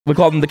We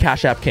call them the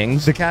Cash App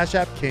Kings. The Cash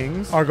App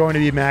Kings are going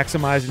to be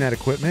maximizing that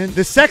equipment.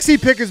 The sexy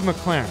pick is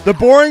McLaren. The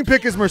boring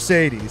pick is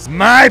Mercedes.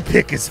 My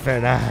pick is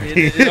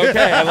Ferrari.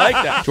 Okay, I like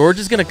that. George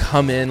is going to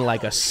come in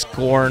like a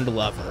scorned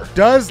lover.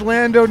 Does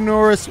Lando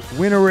Norris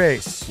win a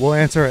race? We'll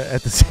answer it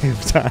at the same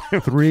time.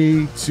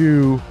 3,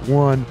 2,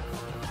 1.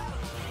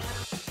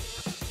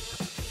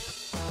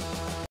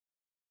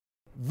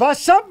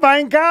 What's up,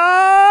 Vanka?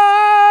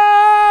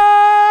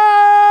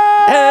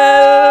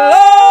 Hello,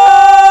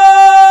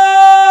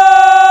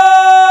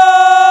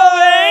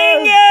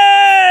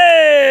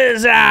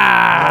 Vegas!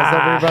 How's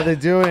everybody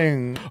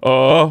doing?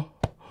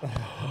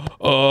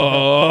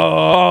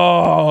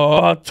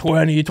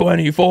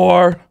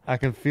 2024. I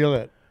can feel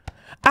it.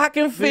 I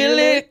can feel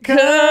it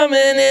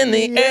coming in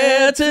the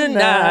air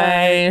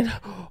tonight.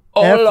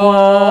 Oh, F1.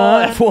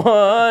 Lord,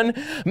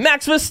 F1.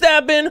 Max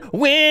Verstappen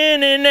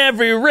winning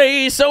every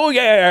race. Oh,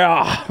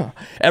 yeah.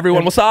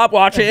 Everyone will stop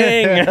watching.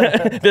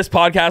 This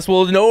podcast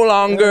will no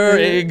longer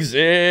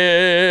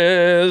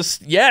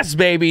exist. Yes,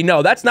 baby.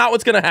 No, that's not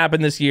what's going to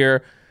happen this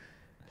year.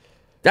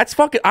 That's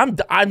fucking.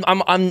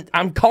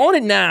 I'm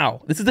calling it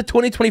now. This is the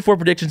 2024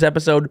 predictions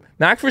episode.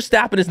 Max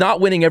Verstappen is not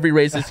winning every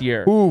race this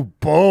year. Ooh,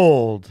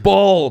 bold.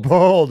 Bold.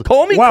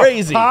 Call me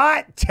crazy.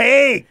 Hot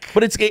take.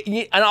 But it's,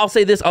 and I'll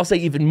say this. I'll say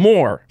even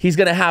more. He's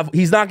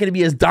not going to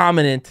be as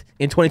dominant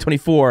in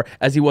 2024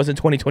 as he was in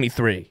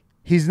 2023.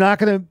 He's not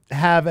going to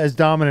have as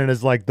dominant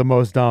as like the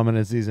most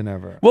dominant season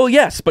ever. Well,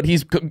 yes, but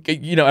he's,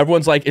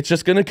 everyone's like, it's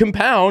just going to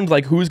compound.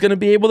 Like, who's going to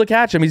be able to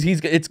catch him?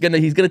 He's going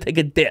to take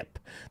a dip.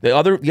 The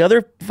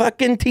other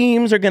fucking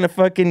teams are going to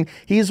fucking,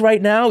 he's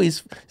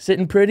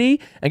sitting pretty,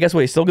 and guess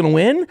what? He's still going to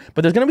win,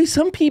 but there's going to be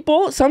some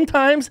people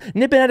sometimes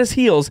nipping at his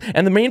heels,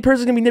 and the main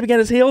person going to be nipping at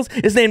his heels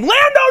is named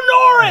Lando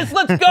Norris.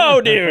 Let's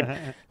go, dude.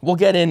 We'll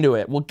get into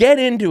it.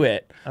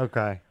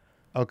 Okay.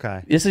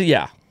 This is,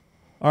 yeah.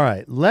 All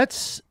right,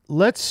 let's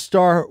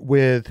start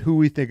with who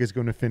we think is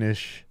going to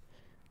finish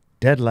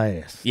dead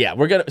last. Yeah,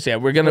 we're gonna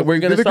start with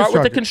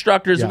the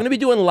constructors. Yeah. We're gonna be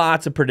doing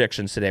lots of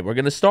predictions today. We're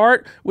gonna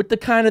start with the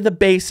kind of the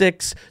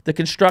basics, the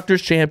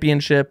constructors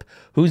championship.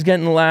 Who's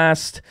getting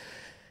last?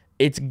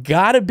 It's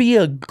got to be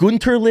a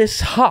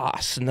Gunterless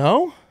Haas,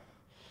 no?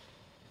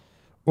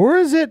 Or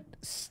is it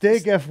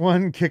Steak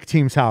F1 Kick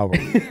Team Sauber?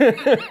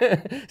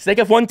 Steak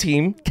F1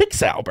 Team Kick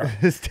Sauber.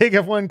 Steak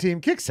F1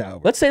 Team Kick Sauber.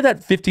 Let's say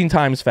that 15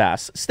 times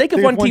fast. Steak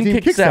F1 Team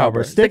Kick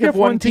Sauber. Steak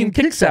F1 Team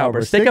Kick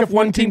Sauber. Steak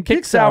F1 Team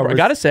Kick Sauber. I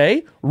gotta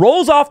say,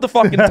 rolls off the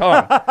fucking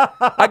tongue.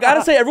 I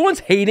gotta say, everyone's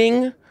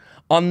hating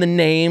on the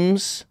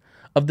names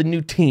of the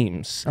new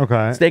teams.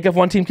 Okay. Steak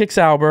F1 Team Kick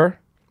Sauber.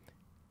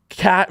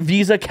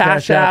 Visa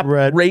Cash App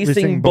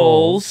Racing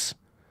Bulls.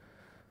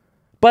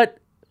 But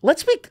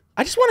let's be.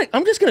 I'm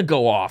just gonna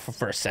go off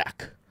for a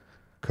sec.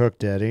 Cook,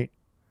 Daddy.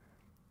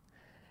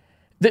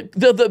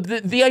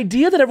 The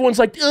idea that everyone's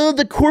like, oh,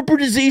 the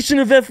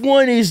corporatization of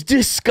F1 is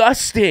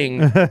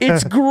disgusting.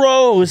 It's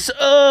gross.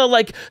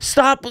 Like,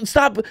 stop.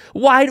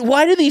 Why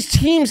do these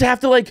teams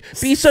have to like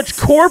be such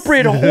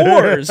corporate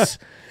whores?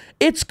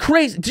 It's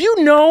crazy. Do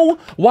you know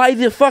why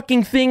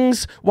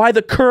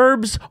the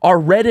curbs are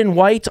red and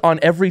white on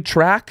every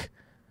track?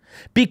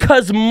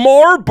 Because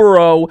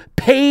Marlboro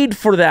paid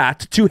for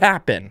that to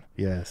happen.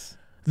 Yes.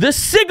 The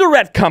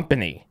cigarette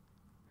company.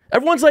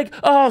 Everyone's like,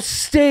 oh,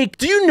 steak.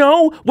 Do you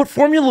know what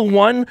Formula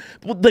One,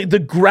 the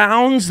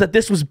grounds that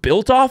this was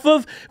built off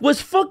of,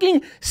 was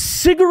fucking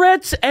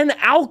cigarettes and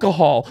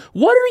alcohol?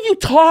 What are you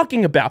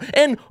talking about?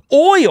 And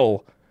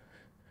oil.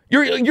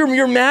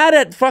 You're mad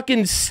at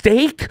fucking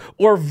steak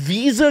or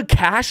Visa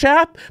Cash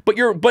App, but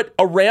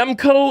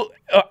Aramco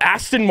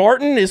Aston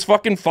Martin is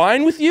fucking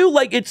fine with you?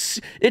 Like,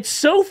 it's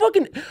so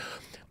fucking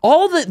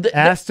all the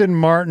Aston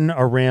Martin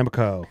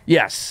Aramco.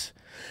 Yes.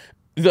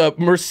 The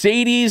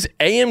Mercedes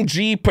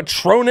AMG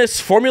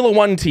Petronas Formula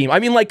One team. I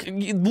mean, like,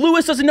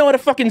 Lewis doesn't know how to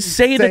fucking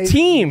say the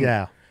team.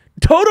 Yeah.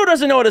 Toto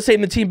doesn't know how to say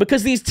the team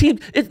because these teams,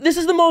 this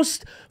is the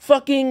most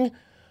fucking,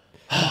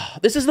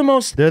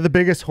 they're the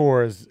biggest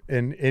whores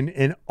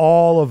in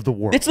all of the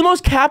world. It's the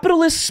most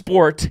capitalist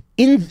sport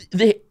in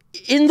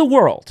the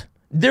world.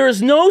 There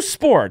is no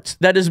sport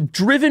that is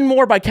driven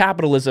more by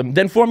capitalism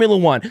than Formula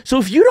One. So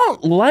if you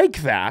don't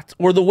like that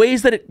or the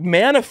ways that it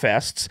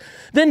manifests,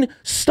 then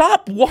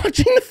stop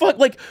watching the fuck.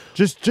 Like,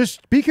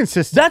 just be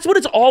consistent. That's what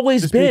it's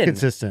always been. Be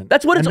consistent.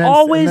 That's what it's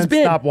always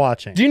been. Stop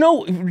watching. Do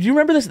you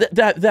remember this?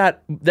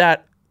 That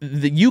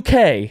the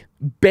UK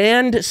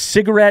banned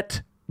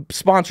cigarette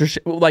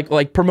sponsorship,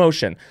 like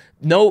promotion.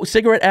 No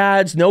cigarette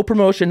ads, no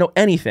promotion, no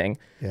anything.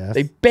 Yes.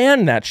 They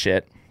banned that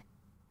shit.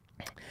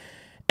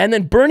 And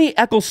then Bernie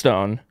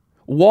Ecclestone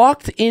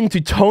walked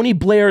into Tony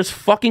Blair's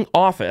fucking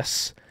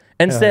office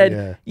and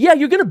said, yeah,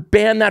 you're going to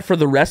ban that for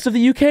the rest of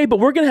the UK, but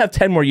we're going to have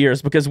 10 more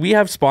years because we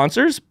have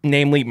sponsors,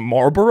 namely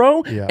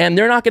Marlboro, and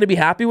they're not going to be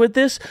happy with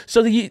this.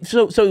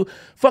 So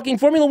fucking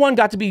Formula One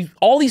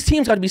all these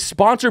teams got to be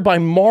sponsored by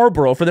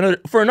Marlboro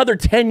for another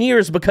 10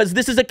 years because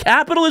this is a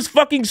capitalist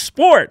fucking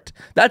sport.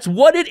 That's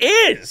what it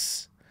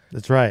is.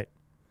 That's right.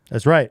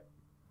 That's right.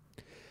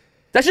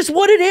 That's just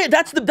what it is.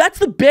 That's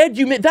the bed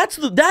you made. That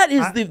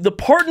is the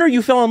partner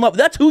you fell in love.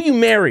 That's who you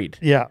married.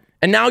 Yeah.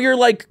 And now you're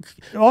like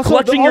Also,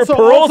 clutching your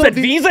pearls at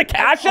Visa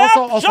Cash App.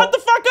 Shut the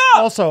fuck up.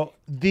 Also,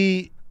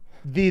 the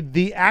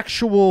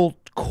actual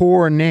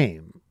core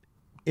name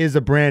is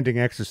a branding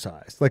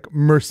exercise. Like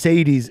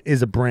Mercedes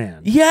is a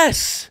brand.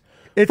 Yes.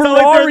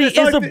 Ferrari is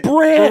a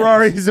brand.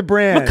 Ferrari is a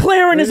brand.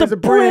 McLaren is a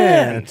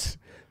brand.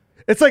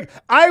 It's like,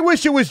 I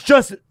wish it was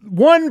just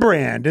one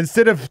brand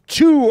instead of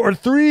 2 or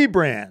 3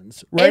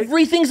 brands, right?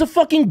 Everything's a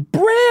fucking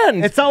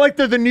brand. It's not like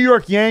they're the New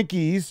York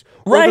Yankees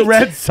or the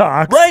Red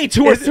Sox. Right,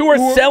 who are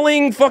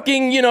selling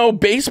fucking,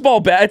 baseball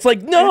bats. It's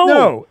like,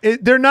 no.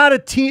 They're not a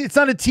team. It's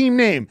not a team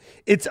name.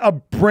 It's a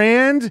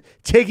brand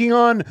taking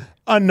on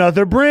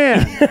another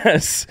brand.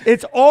 Yes.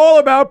 It's all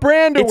about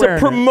brand awareness.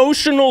 It's a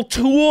promotional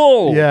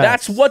tool. Yes.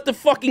 That's what the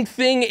fucking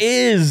thing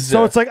is.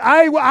 So it's like,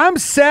 I'm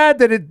sad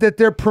that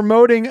they're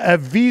promoting a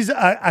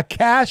Visa, a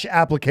cash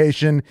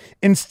application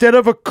instead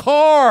of a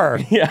car.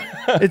 Yeah.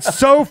 It's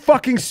so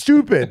fucking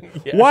stupid.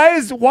 Yeah.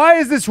 Why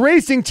is this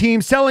racing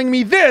team selling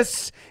me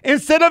this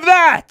instead of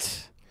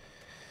that?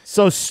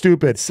 So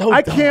stupid.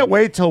 I can't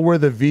wait till we're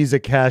the Visa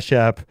Cash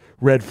App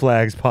Red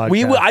Flags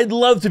podcast. I'd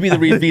love to be the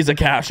Visa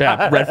Cash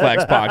App Red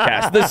Flags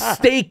podcast. The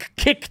Steak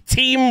Kick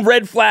Team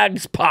Red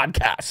Flags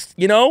podcast.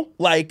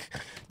 Like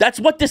that's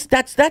what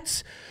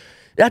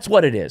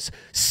it is.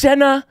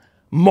 Senna,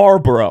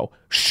 Marlboro,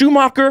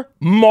 Schumacher,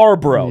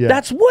 Marlboro. Yeah.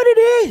 That's what it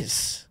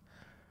is.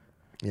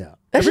 Yeah.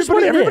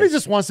 Everybody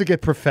just wants to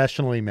get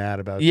professionally mad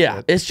about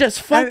shit. It's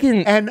just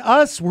fucking... And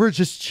us, we're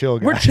just chill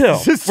guys. We're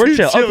chill. We're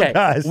chill. Okay,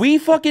 guys. we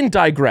fucking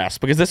digress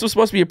because this was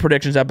supposed to be a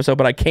predictions episode,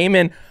 but I came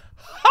in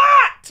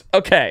hot!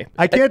 Okay.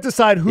 I can't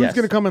decide who's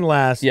going to come in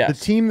last. Yes.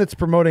 The team that's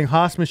promoting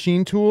Haas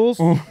machine tools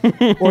or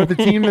the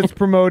team that's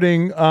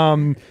promoting...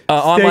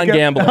 online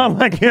gambling.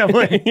 Online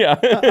gambling. Yeah.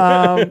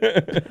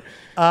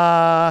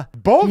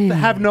 Both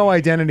have no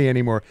identity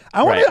anymore.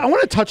 I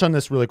want to touch on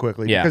this really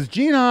quickly because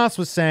Gene Haas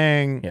was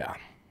saying... Yeah.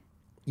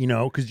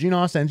 Because Gene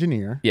Haas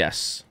engineer.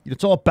 Yes.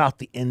 It's all about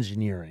the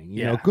engineering.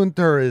 You know, Yeah.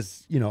 Gunther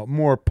is,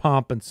 more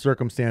pomp and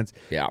circumstance.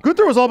 Yeah.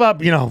 Gunther was all about,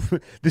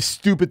 this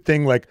stupid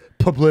thing like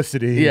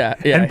publicity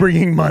and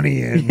bringing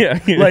money in.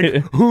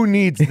 Like, who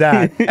needs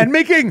that? And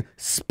making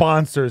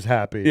sponsors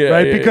happy,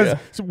 right? Because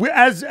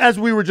as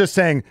we were just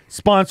saying,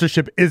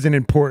 sponsorship isn't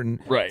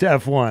important to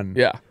F1.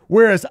 Yeah.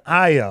 Whereas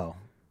Io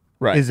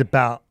is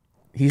about...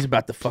 He's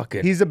about the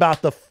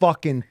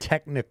fucking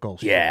technical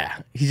shit.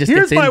 Yeah. He just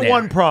Here's gets in my there.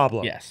 one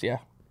problem. Yes, yeah.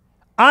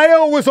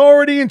 Io was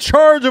already in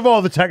charge of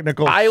all the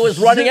technical. Io was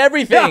running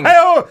everything.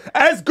 Yeah,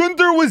 as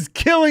Gunther was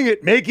killing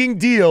it, making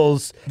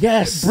deals.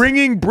 Yes.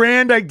 Bringing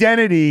brand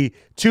identity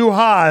to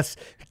Haas.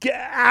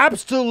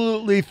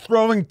 Absolutely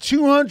throwing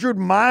 200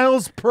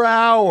 miles per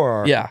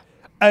hour. Yeah.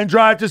 And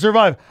Drive to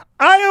Survive.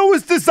 Io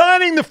was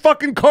designing the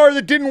fucking car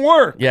that didn't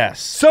work.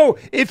 Yes. So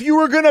if you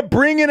were going to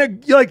bring in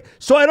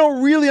so I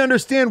don't really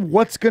understand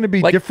what's going to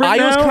be different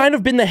now. Io's kind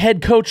of been the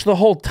head coach the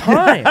whole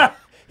time.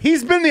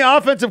 He's been the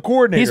offensive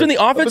coordinator. He's been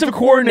the offensive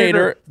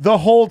coordinator the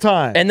whole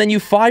time. And then you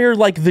fire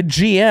like the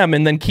GM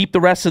and then keep the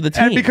rest of the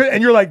team.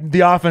 And you're like, the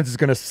offense is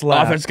going to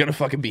slap. Offense is going to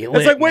fucking be lit.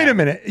 It's like, wait a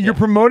minute. You're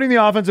promoting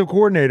the offensive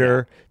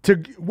coordinator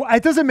to...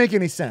 It doesn't make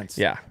any sense.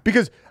 Yeah.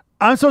 Because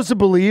I'm supposed to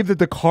believe that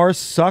the car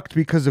sucked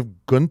because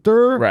of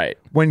Gunther. Right.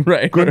 When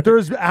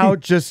Gunther's out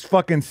just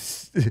fucking...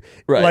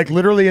 Like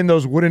literally in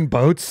those wooden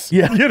boats.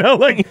 Yeah.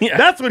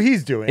 That's what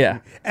he's doing. Yeah.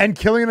 And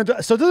killing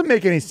it. So it doesn't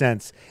make any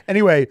sense.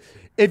 Anyway...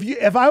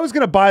 If I was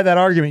going to buy that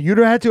argument, you'd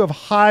have had to have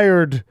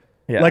hired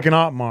like an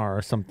Otmar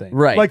or something.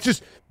 Right. Like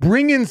just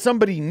bring in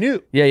somebody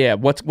new. Yeah.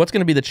 What's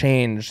going to be the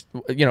change,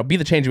 be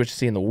the change which you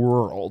see in the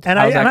world. And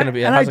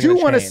I do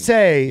want to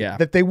say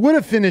that they would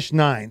have finished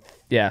 9th.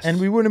 Yes. And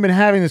we wouldn't have been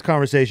having this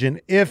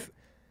conversation if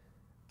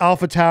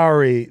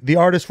AlphaTauri, the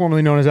artist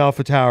formerly known as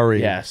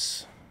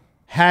AlphaTauri,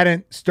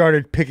 hadn't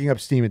started picking up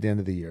steam at the end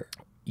of the year.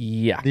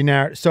 Yeah.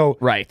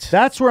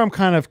 That's where I'm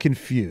kind of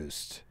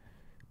confused.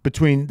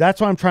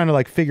 That's why I'm trying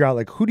to figure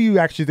out who do you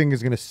actually think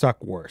is going to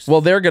suck worse? Well,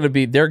 they're going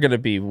to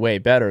be way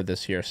better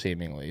this year,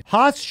 seemingly.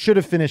 Haas should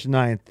have finished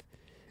 9th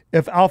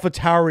if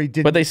AlphaTauri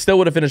didn't. But they still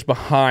would have finished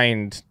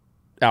behind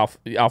Alfa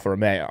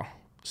Romeo.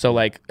 So all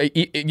right,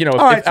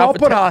 so I'll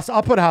put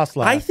Haas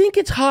last. I think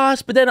it's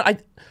Haas, but then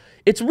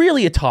it's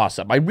really a toss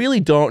up. I really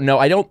don't know.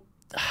 I don't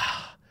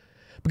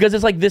because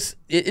it's like this.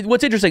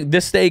 What's interesting?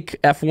 This Steak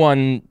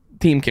F1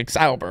 team kicks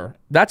Sauber.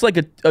 That's like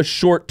a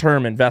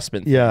short-term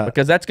investment thing,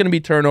 because that's going to be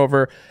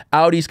turnover.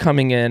 Audi's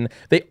coming in.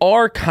 They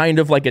are kind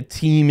of like a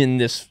team in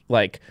this,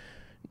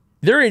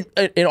 they're in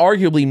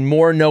arguably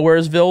more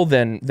Nowheresville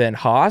than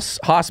Haas.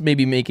 Haas may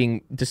be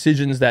making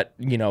decisions that,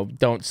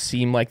 don't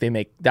seem like they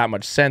make that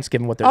much sense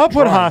given what they're I'll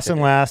put Haas in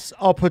last.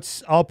 I'll put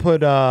Steak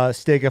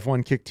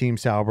F1 kick team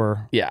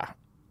Sauber. Yeah.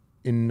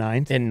 In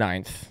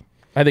 9th?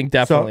 I think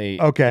definitely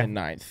in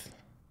 9th.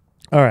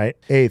 All right,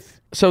 8th.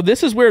 So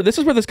this is where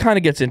this kind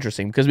of gets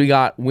interesting because we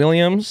got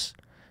Williams,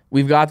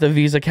 we've got the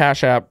Visa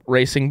Cash App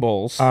Racing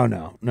Bulls. Oh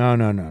no.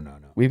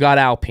 We've got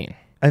Alpine.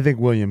 I think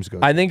Williams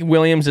goes. I think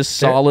Williams is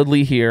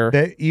solidly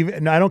here.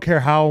 Even I don't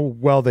care how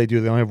well they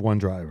do. They only have one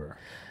driver.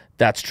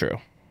 That's true.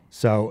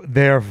 So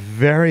they're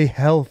very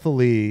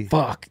healthily.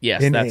 Fuck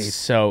yes, that's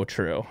so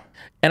true.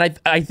 And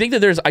I think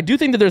that I do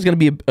think that there's going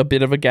to be a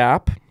bit of a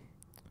gap.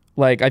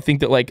 Like I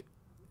think that like,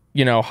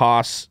 you know,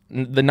 Haas,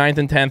 the 9th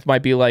and 10th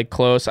might be like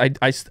close. I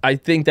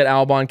think that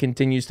Albon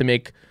continues to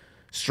make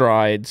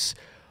strides.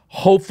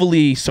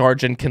 Hopefully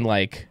Sargeant can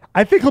like.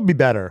 I think he'll be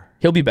better.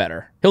 He'll be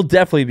better. He'll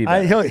definitely be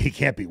better. He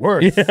can't be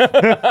worse.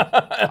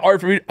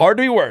 Hard to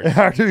be worse.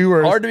 Hard to be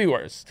worse. Hard to be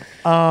worse.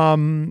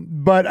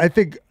 But I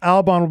think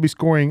Albon will be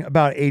scoring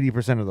about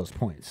 80% of those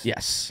points.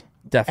 Yes,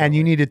 definitely. And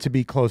you need it to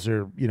be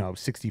closer, you know,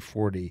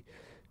 60-40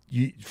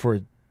 for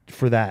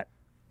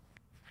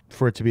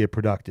it to be a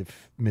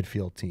productive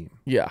midfield team.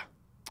 Yeah.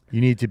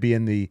 You need to be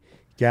in the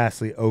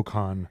Gasly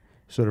Ocon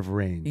sort of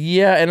range.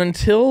 Yeah, and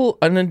until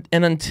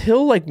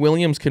like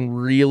Williams can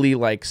really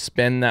like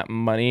spend that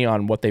money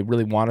on what they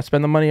really want to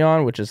spend the money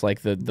on, which is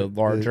like the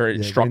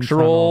larger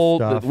structural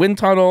wind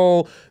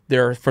tunnel,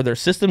 for their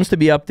systems to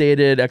be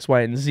updated, X,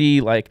 Y, and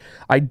Z. Like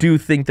I do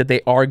think that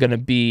they are going to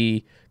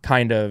be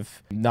kind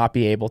of not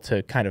be able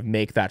to kind of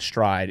make that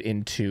stride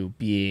into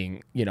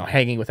being, you know,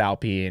 hanging with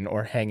Alpine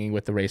or hanging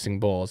with the Racing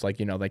Bulls, like,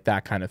 you know, like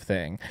that kind of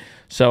thing.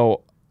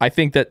 So I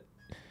think that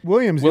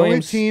Williams, the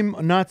only team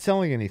not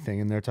selling anything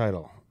in their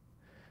title.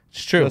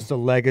 It's true. Just a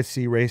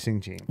legacy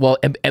racing team. Well,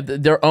 and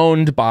they're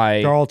owned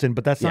by Darlton,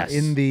 but that's not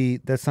in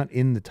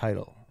the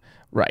title.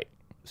 Right.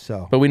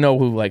 So, but we know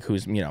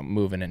who's you know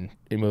moving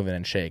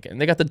and shaking.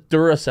 They got the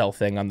Duracell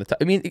thing on the.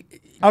 I mean,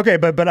 okay,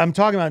 but I'm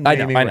talking about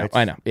naming rights.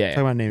 I know. Yeah,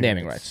 talking about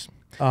naming rights.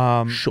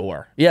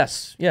 Sure.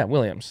 Yes. Yeah.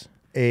 Williams.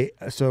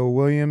 So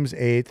Williams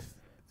 8th,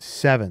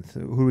 7th.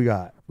 Who we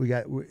got?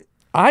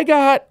 I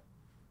got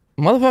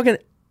motherfucking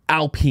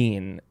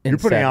Alpine. You're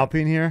putting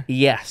Alpine here?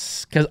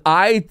 Yes, because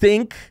I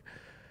think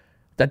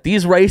that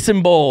these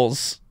Racing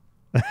Bulls.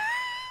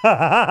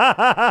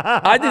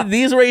 I think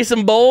these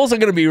Racing Bulls are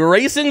going to be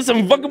racing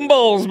some fucking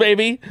bulls,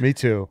 baby. Me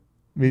too.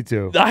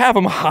 I have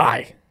them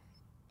high.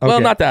 Okay. Well,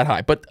 not that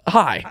high, but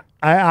high.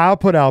 I'll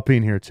put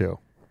Alpine here too.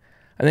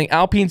 I think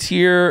Alpine's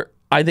here.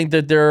 I think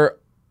that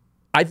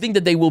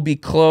they will be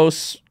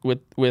close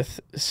with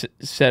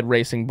said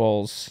Racing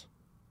Bulls.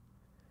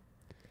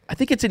 I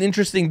think it's an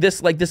interesting,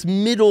 this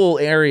middle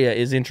area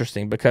is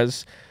interesting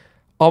because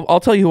I'll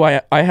tell you who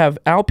I have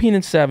Alpine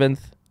in 7th.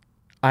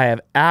 I have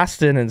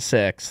Aston in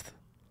 6th.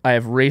 I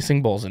have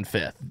Racing Bulls in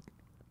 5th.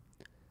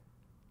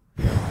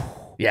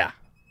 Yeah.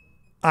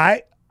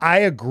 I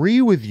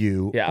agree with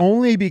you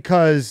only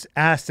because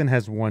Aston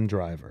has one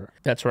driver.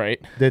 That's right.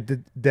 That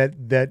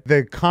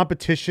the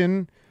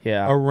competition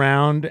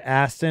around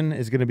Aston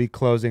is going to be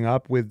closing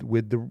up with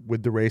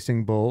the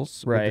Racing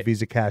Bulls, right? With the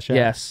Visa Cash App.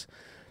 Yes.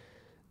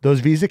 Those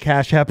Visa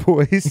Cash App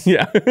boys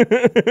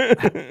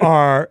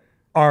are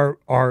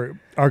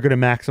going to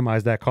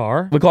maximize that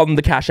car. We call them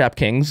the Cash App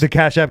Kings. The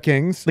Cash App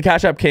Kings. The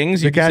Cash App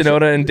Kings. Yuki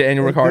Tsunoda and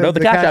Daniel Ricciardo.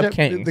 The Cash App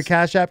Kings. The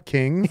Cash App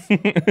Kings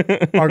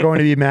are going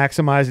to be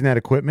maximizing that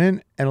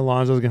equipment, and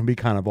Alonso is going to be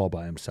kind of all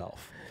by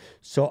himself.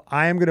 So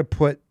I am going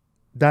to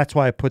that's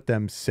why I put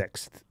them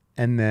 6th,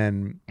 and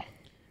then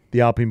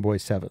the Alpine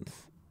boys 7th.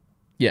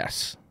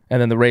 Yes.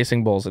 And then the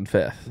Racing Bulls in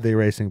 5th. The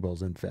Racing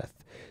Bulls in 5th.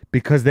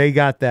 Because they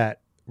got that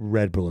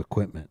Red Bull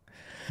equipment.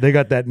 They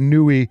got that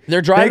Newey.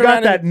 They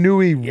got that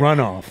Newey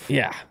runoff.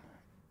 Yeah.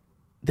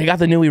 They got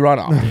the Newey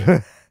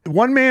runoff.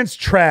 One man's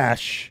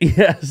trash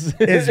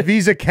is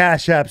Visa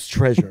Cash App's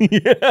treasure.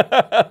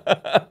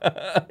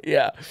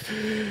 Yeah.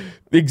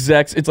 The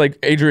execs, it's like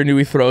Adrian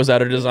Newey throws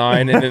out a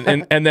design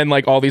and then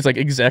like all these like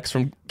execs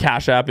from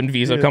Cash App and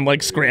Visa come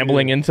like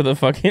scrambling into the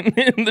fucking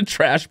the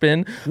trash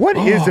bin. What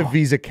is a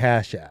Visa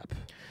Cash App?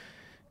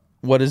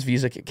 What is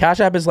Visa? Cash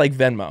App is like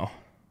Venmo.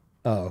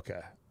 Oh, okay.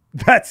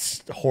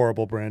 That's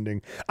horrible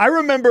branding. I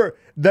remember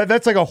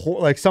that's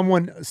like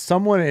someone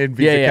in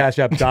Visa Cash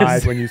App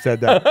died when you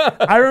said that.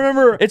 I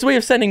remember it's a way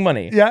of sending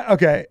money. Yeah,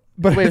 okay.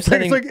 But it's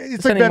like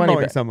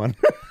Venmoing someone.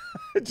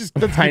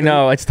 I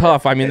know, it's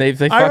tough. I mean, they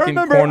fucking cornered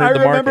the market.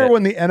 I remember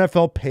when the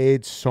NFL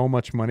paid so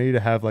much money to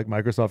have like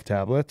Microsoft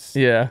tablets.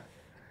 Yeah.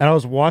 And I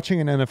was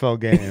watching an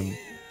NFL game.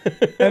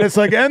 And it's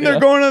like, and they're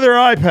going to their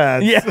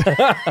iPads. Yeah.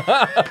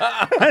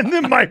 And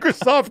the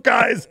Microsoft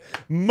guys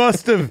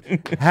must have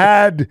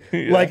had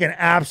like an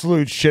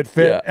absolute shit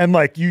fit. Yeah. And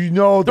like, they're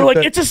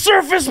like, it's a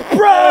Surface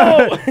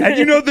Pro.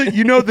 And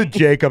the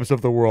Jacobs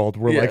of the world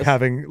were like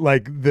having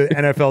like the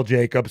NFL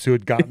Jacobs who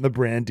had gotten the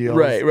brand deals.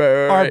 Right.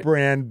 Our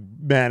brand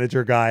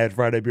manager guy at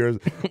Friday Beers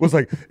was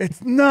like,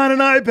 it's not an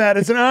iPad,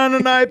 it's on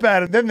an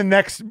iPad. And then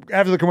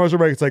after the commercial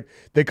break, it's like,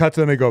 they cut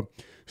to them and they go,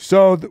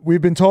 so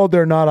we've been told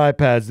they're not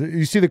iPads.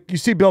 You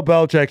see Bill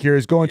Belichick here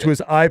is going to his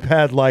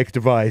iPad-like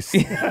device.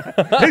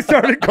 They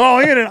started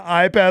calling it an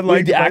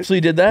iPad-like device.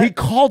 Actually did that? He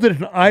called it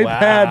an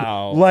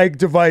iPad-like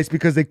device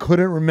because they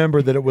couldn't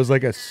remember that it was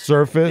like a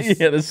Surface, the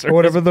Surface or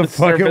whatever the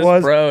fuck Surface it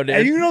was. Pro, dude.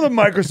 And the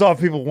Microsoft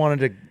people wanted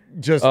to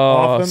just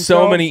off themselves.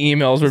 So many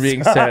emails were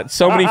being sent.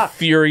 So many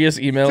furious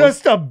emails.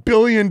 Just $1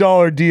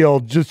 billion deal,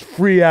 just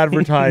free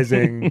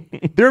advertising.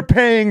 They're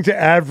paying to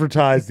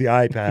advertise the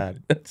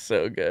iPad. That's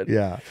so good.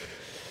 Yeah.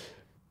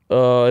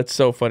 Oh, it's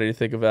so funny to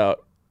think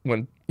about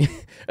when,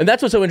 and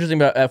that's what's so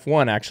interesting about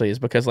F1 actually is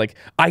because like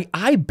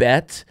I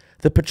bet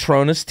the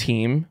Petronas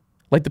team,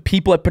 like the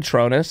people at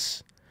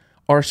Petronas,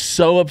 are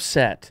so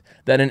upset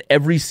that in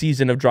every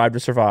season of Drive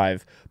to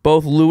Survive,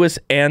 both Lewis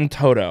and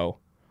Toto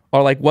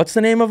are like, "What's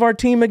the name of our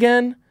team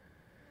again?"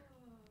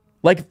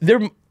 Like there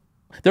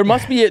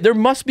must be a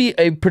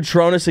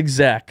Petronas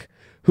exec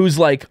who's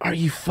like, "Are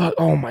you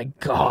oh my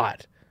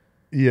god."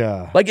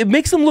 Yeah. Like, it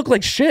makes them look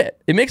like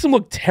shit. It makes them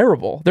look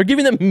terrible. They're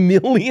giving them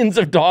millions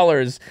of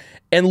dollars,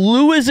 and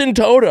Lewis and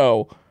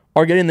Toto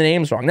are getting the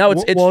names wrong. Now,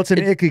 it's an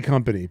icky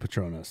company,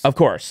 Petronas. Of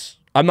course.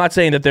 I'm not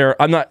saying that they're...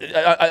 I'm not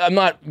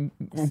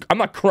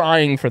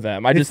crying for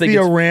them. I just think it's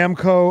the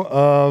Aramco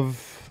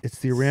of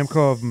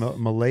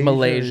Malaysia.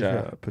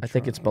 Malaysia. I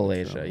think it's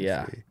Malaysia,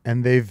 yeah.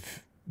 And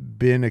they've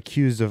been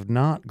accused of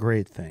not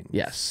great things.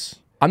 Yes.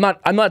 I'm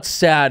not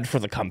sad for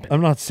the company. I'm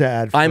not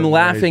sad. I'm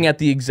laughing at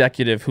the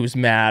executive who's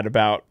mad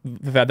about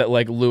the fact that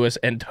like Lewis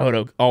and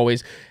Toto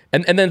always,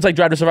 and then it's like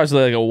Drive to Survive. So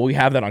they go, well, we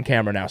have that on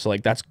camera now, so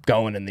like that's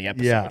going in the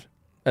episode. Yeah,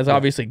 that's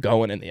obviously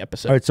going in the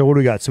episode. All right, so what do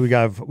we got? So we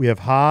have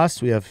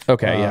Haas. We have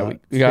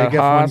we got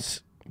Haas.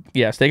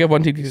 Yeah, Stake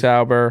F1 Team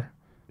Sauber,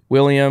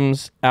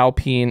 Williams,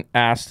 Alpine,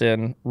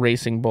 Aston,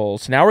 Racing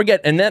Bulls. So now we're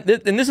getting and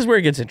this is where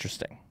it gets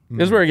interesting.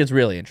 This is where it gets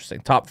really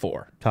interesting. Top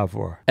four.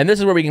 And this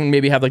is where we can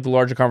maybe have like the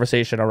larger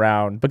conversation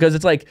around, because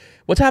it's like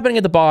what's happening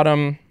at the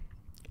bottom.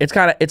 It's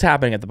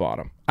happening at the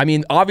bottom. I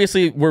mean,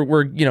 obviously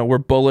we're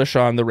bullish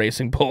on the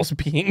Racing Bulls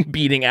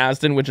beating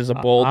Aston, which is a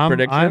bold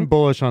prediction. I'm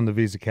bullish on the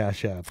Visa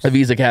Cash Apps. The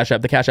Visa Cash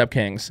App, the Cash App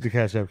Kings. The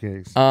Cash App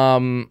Kings.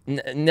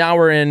 Now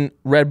we're in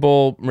Red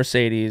Bull,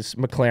 Mercedes,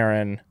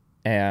 McLaren,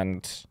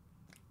 and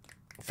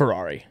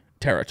Ferrari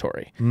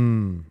territory.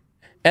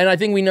 And I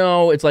think we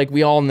know, it's like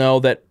we all know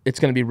that it's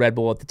going to be Red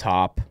Bull at the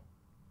top.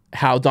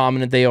 How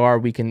dominant they are,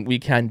 we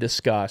can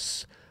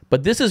discuss.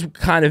 But this is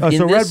kind of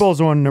so Red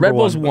Bull's one. Red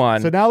Bull's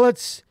one. So now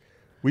it's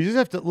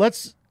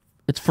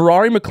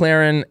Ferrari,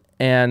 McLaren,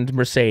 and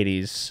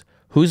Mercedes.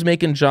 Who's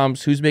making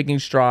jumps? Who's making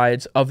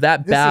strides of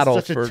that battle?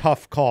 This is such a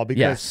tough call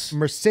because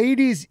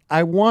Mercedes.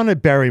 I want to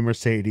bury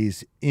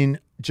Mercedes in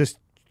just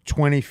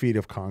 20 feet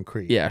of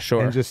concrete. Yeah,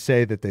 sure. And just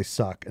say that they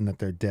suck and that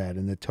they're dead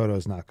and that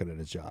Toto's not good at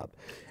his job.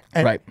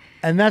 And, right.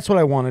 And that's what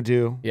I want to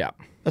do. Yeah.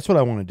 That's what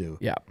I want to do.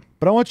 Yeah.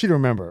 But I want you to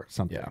remember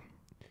something. Yeah.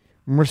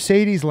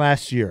 Mercedes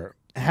last year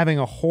having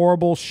a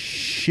horrible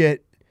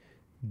shit,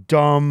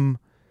 dumb,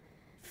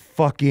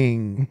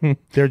 fucking.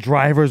 Their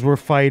drivers were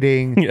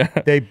fighting. Yeah.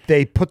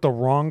 They put the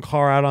wrong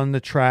car out on the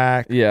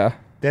track. Yeah.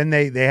 Then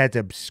they had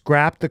to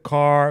scrap the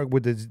car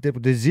with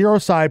the zero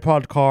side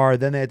pod car.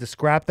 Then they had to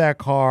scrap that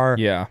car.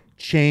 Yeah.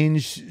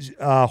 Change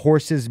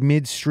horses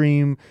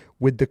midstream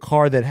with the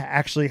car that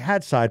actually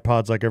had side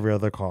pods like every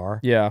other car.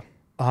 Yeah.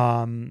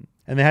 And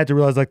they had to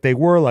realize like they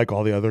were like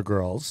all the other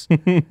girls.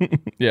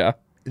 Yeah.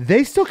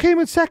 They still came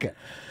in second.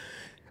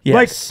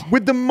 Yes. Like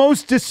with the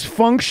most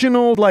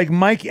dysfunctional, like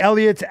Mike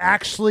Elliott's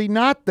actually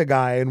not the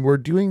guy, and we're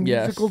doing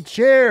musical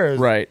chairs.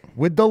 Right.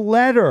 With the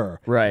letter.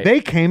 Right.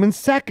 They came in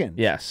second.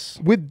 Yes.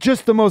 With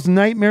just the most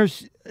nightmare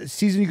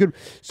season you could.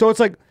 So it's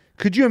like,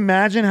 could you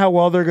imagine how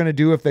well they're going to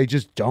do if they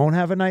just don't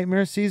have a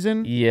nightmare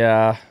season?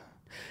 Yeah.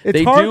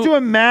 It's hard to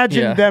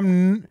imagine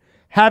them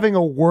having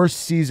a worse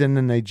season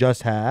than they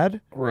just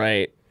had.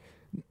 Right.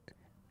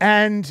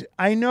 And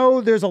I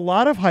know there's a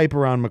lot of hype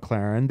around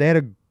McLaren. They had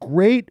a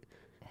great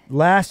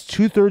last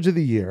 2/3 of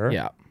the year.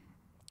 Yeah.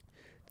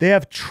 They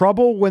have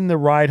trouble when the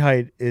ride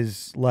height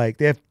is like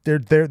they're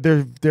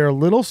a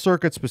little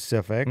circuit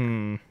specific.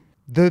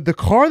 The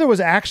car that was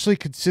actually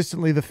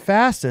consistently the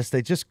fastest,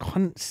 they just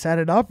couldn't set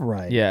it up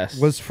right. Yes.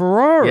 Was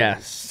Ferrari.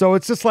 Yes. So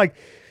it's just like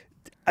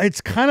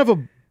it's kind of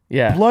a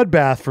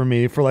bloodbath for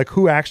me for like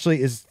who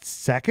actually is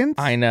second.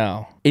 I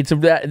know.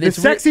 The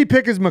sexy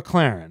pick is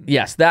McLaren.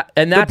 Yes, that's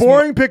the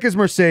boring pick is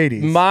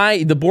Mercedes.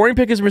 The boring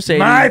pick is Mercedes.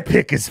 My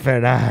pick is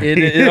Ferrari.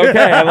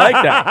 Okay, I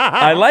like that.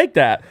 I like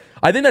that.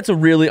 I think that's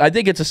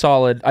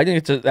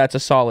that's a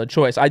solid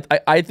choice.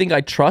 I think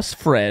I trust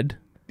Fred.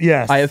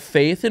 Yes. I have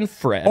faith in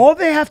Fred. All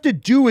they have to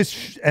do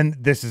is, and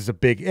this is a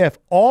big if,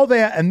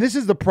 and this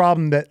is the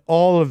problem that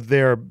all of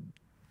their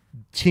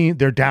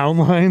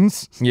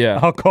downlines,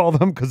 I'll call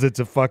them because it's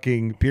a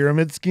fucking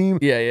pyramid scheme.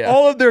 Yeah.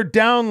 All of their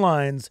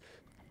downlines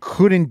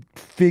couldn't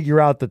figure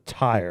out the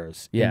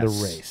tires in the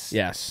race.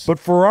 Yes. But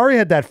Ferrari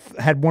had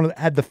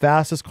the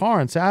fastest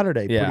car on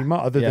Saturday, pretty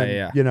much, other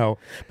than, you know.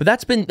 But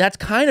that's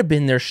kind of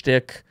been their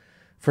shtick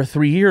for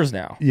 3 years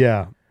now.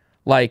 Yeah.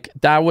 Like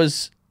that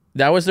was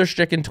their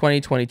shtick in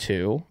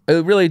 2022.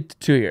 Really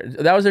 2 years.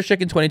 That was their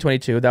shtick in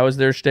 2022. That was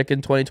their shtick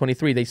in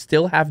 2023. They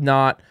still have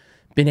not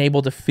been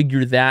able to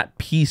figure that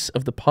piece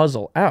of the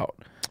puzzle out.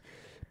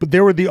 But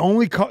they were the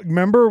only car.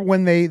 Remember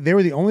when they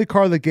were the only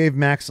car that gave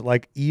Max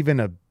like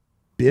even a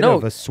bit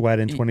of a sweat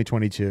in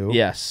 2022?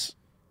 Yes.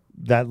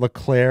 That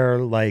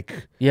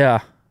Leclerc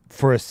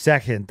for a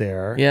second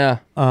there. Yeah.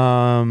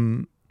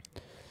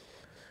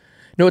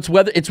 No,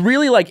 it's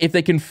really like if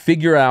they can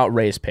figure out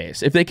race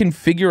pace, if they can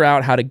figure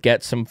out how to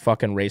get some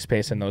fucking race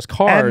pace in those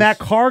cars. And that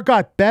car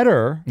got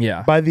better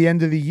by the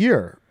end of the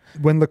year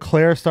when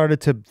Leclerc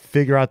started to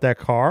figure out that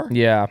car.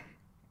 Yeah.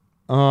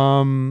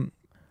 I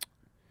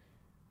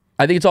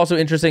think it's also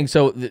interesting.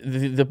 So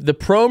the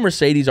pro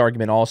Mercedes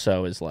argument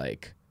also is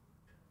like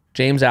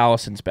James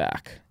Allison's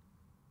back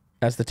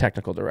as the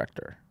technical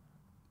director.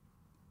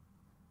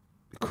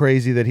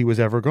 Crazy that he was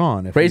ever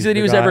gone. Crazy that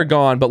he was ever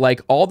gone, but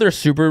like all their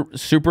super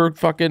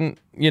fucking,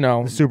 you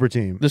know,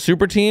 the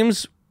super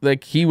teams,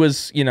 like he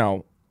was, you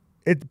know.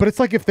 But it's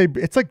like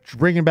it's like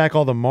bringing back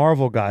all the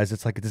Marvel guys.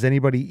 It's like, does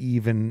anybody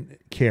even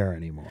care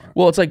anymore?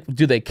 Well, it's like,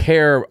 do they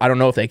care? I don't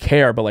know if they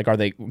care, but like,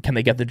 can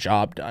they get the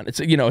job done?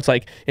 It's, you know, it's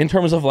like in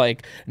terms of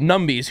like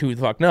numbies, who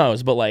the fuck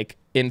knows? But like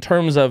in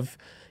terms of,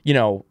 you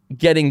know,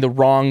 getting the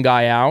wrong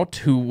guy out,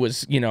 who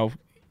was, you know,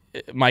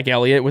 Mike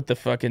Elliott with the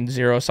fucking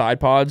 0 side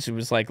pods, who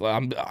was like,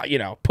 you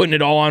know, putting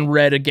it all on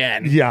red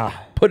again. Yeah.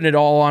 Putting it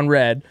all on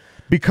red.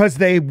 Because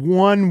they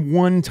won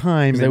one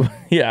time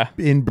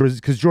in Brazil,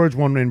 because George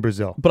won in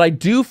Brazil. But I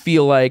do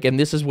feel like, and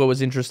this is what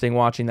was interesting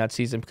watching that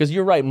season, because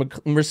you're right,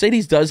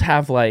 Mercedes does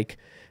have like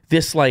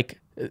this, like,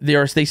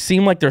 they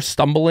seem like they're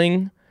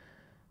stumbling.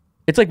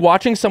 It's like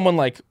watching someone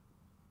like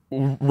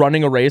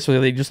running a race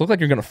where they just look like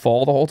you're going to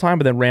fall the whole time,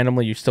 but then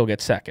randomly you still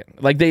get second.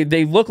 Like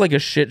they look like a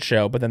shit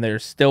show, but then they're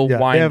still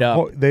wind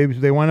up.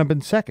 They wind up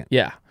in second.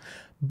 Yeah.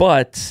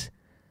 But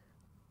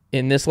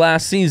in this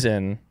last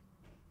season,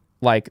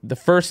 like the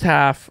first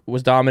half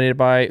was dominated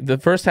by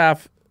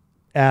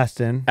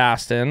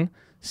Aston,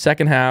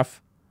 second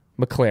half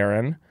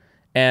McLaren,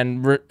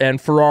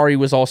 and Ferrari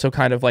was also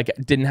kind of like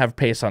didn't have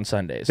pace on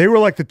Sundays. They were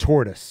like the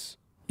tortoise.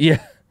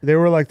 Yeah. They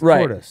were like the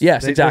tortoise.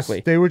 Yes,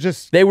 exactly.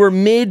 They were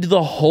mid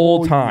the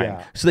whole time.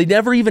 Yeah. So they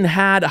never even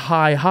had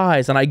high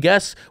highs. And I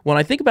guess when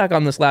I think back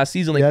on this last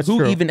season, like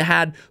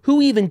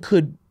who even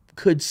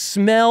could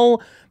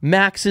smell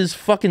Max's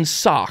fucking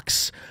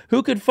socks?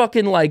 Who could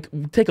fucking like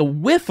take a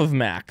whiff of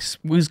Max?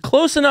 Was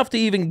close enough to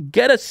even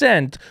get a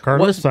scent.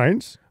 Carlos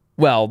Sainz?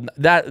 Well,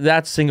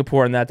 that's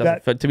Singapore, and that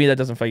doesn't to me that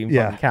doesn't fucking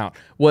count.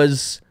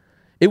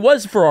 It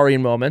was Ferrari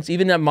in moments.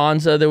 Even at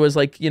Monza, there was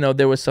like, you know,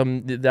 there was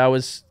some that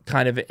was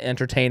kind of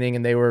entertaining,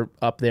 and they were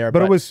up there.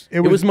 But it was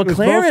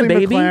McLaren,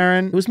 baby.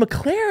 McLaren. It was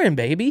McLaren,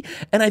 baby.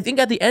 And I think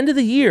at the end of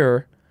the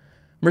year,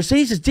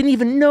 Mercedes just didn't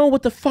even know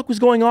what the fuck was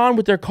going on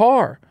with their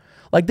car.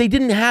 Like they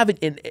didn't have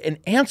an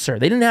answer.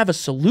 They didn't have a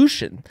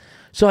solution.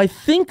 So I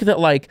think that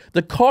like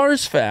the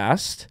car's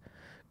fast,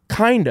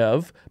 kind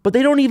of, but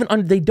they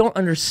don't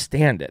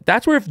understand it.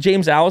 That's where if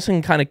James Allison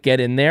can kind of get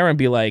in there and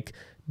be like,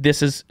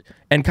 this is,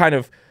 and kind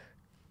of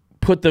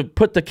put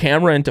the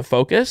camera into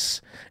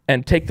focus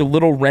and take the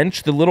little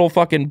wrench, the little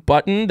fucking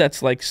button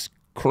that's like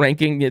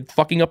cranking it,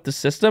 fucking up the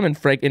system, and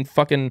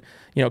fucking,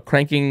 you know,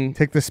 cranking.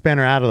 Take the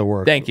spanner out of the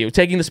works. Thank you.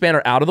 Taking the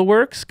spanner out of the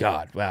works.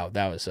 God, wow,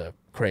 that was a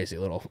crazy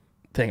little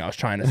thing I was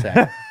trying to say.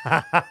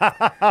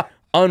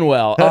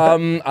 Unwell.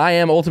 I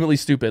am ultimately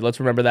stupid. Let's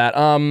remember that.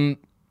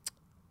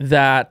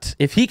 That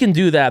if he can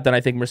do that, then I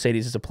think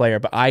Mercedes is a player.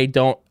 But I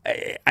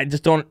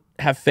just don't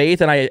have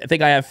faith, and I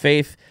think I have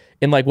faith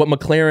in like what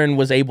McLaren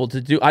was able to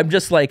do. I'm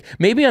just like,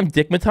 maybe I'm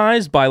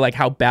digmatized by like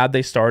how bad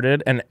they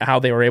started and how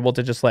they were able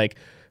to just like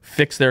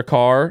fix their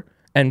car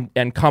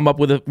and come up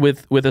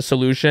with a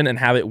solution and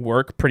have it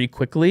work pretty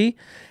quickly.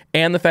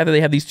 And the fact that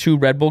they have these 2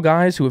 Red Bull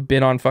guys who have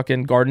been on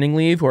fucking gardening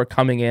leave who are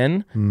coming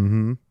in.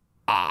 Mm-hmm.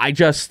 I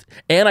trust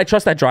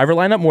that driver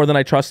lineup more than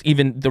I trust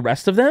even the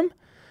rest of them,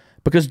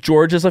 because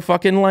George is a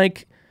fucking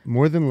like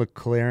more than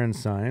Leclerc and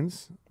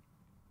Sainz.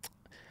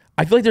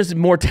 I feel like there's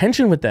more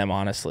tension with them,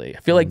 honestly.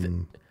 I feel like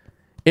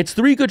it's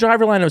 3 good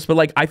driver lineups, but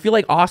like I feel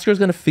like Oscar's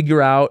going to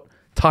figure out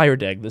tire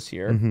deg this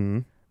year. Mm-hmm.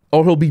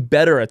 Or he'll be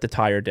better at the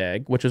tire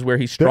deg, which is where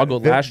he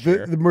struggled last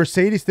year. The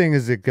Mercedes thing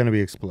is going to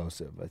be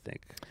explosive, I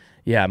think.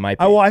 Yeah, it might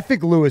be. Well, I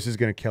think Lewis is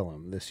going to kill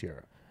him this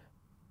year.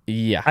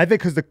 Yeah. I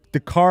think because the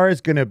car is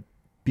going to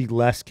be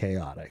less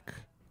chaotic.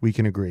 We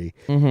can agree.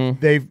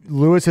 Mm-hmm.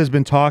 Lewis has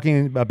been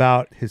talking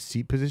about his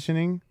seat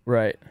positioning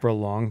right for a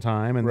long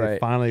time, and right.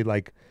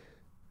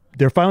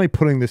 they're finally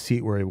putting the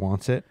seat where he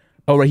wants it.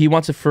 Oh, right. He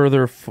wants it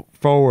further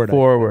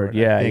forward.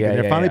 Yeah.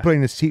 They're finally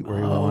putting the seat where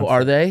he wants it.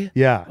 Are they?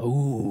 Yeah.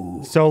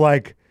 Ooh. So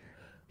like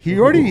he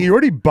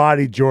already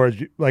bodied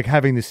George, like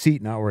having the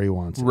seat not where he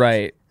wants it.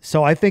 Right.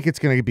 So I think it's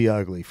going to be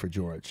ugly for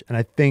George, and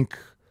I think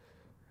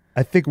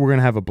we're going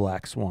to have a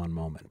black swan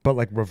moment, but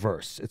like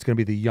reverse. It's going to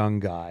be the young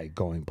guy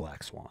going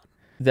black swan.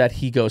 That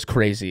he goes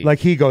crazy. Like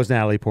he goes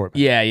Natalie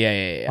Portman.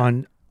 Yeah.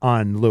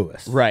 On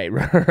Lewis. Right. You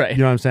know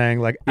what I'm saying?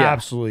 Like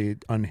absolutely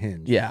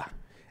unhinged. Yeah.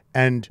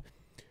 And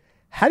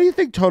how do you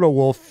think Toto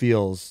Wolff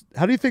feels?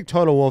 How do you think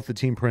Toto Wolff, the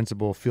team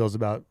principal, feels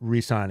about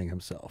re-signing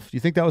himself? Do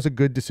you think that was a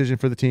good decision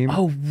for the team?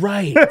 Oh,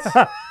 right.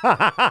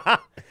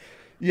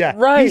 Yeah.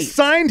 Right. He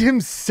signed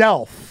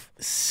himself.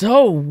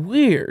 So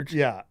weird.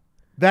 Yeah.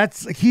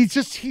 He's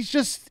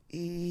just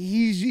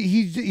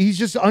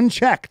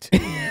unchecked.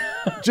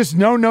 Just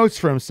no notes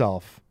for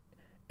himself.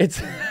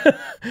 It's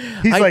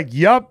he's like,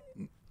 yup.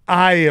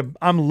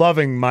 I'm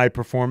loving my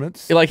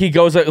performance. Like he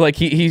goes like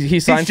he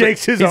signs he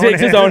shakes his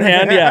own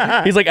hand.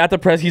 Yeah, he's like at the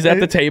press. He's at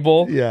the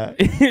table. Yeah,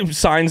 he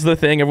signs the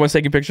thing. Everyone's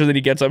taking pictures. Then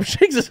he gets up,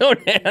 shakes his own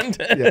hand.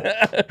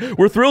 Yeah.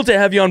 We're thrilled to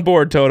have you on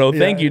board, Toto.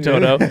 Thank you,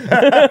 Toto.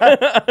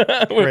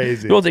 Crazy. We're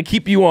thrilled to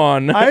keep you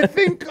on. I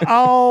think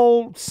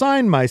I'll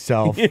sign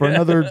myself for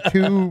another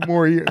 2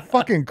 more years.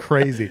 Fucking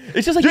crazy.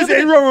 It's just like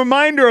a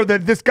reminder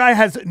that this guy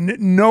has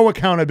no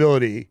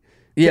accountability.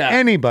 To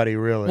anybody,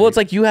 really. Well, it's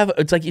like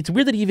it's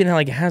weird that he even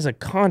like has a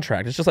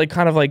contract. It's just like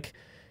kind of like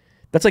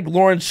that's like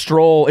Lawrence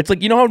Stroll. It's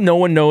like, you know how no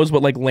one knows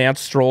what like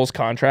Lance Stroll's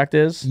contract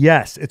is?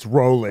 Yes, it's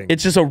rolling.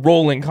 It's just a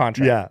rolling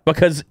contract. Yeah.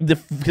 Because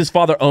his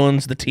father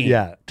owns the team.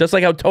 Yeah. Just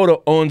like how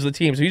Toto owns the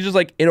team. So he's just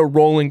like in a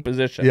rolling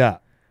position. Yeah.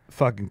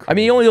 Fucking crazy. I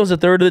mean, he only owns a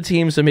third of the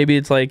team, so maybe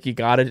it's like you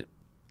gotta,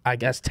 I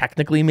guess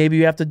technically maybe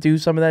you have to do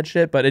some of that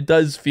shit, but it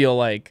does feel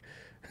like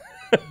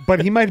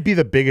But he might be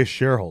the biggest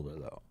shareholder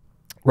though.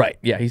 Right.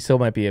 Yeah, he still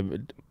might be a.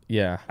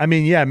 Yeah. I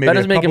mean, yeah, maybe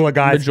a couple of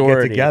guys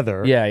get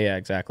together. Yeah,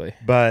 exactly.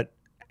 But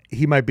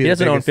he might be. He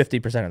doesn't own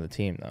 50% of the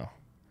team, though.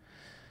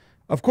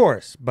 Of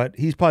course, but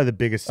he's probably the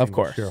biggest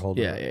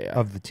shareholder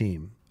of the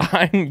team.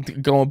 I'm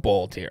going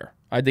bold here.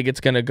 I think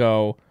it's going to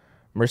go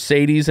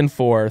Mercedes in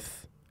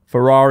 4th,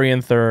 Ferrari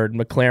in 3rd,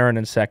 McLaren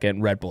in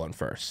 2nd, Red Bull in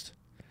 1st.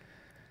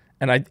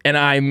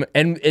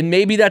 And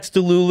maybe that's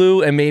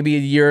Delulu, and maybe a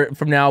year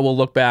from now we'll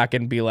look back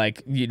and be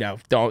like,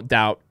 don't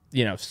doubt.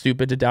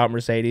 Stupid to doubt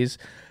Mercedes.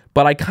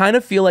 But I kind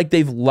of feel like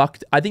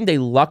I think they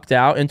lucked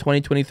out in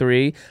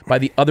 2023 by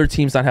the other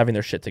teams not having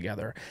their shit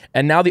together.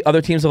 And now the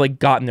other teams have like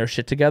gotten their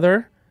shit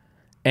together.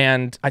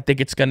 And I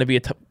think it's going to be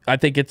I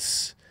think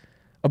it's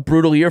a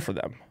brutal year for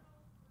them.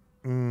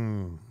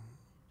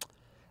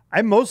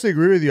 I mostly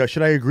agree with you.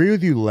 Should I agree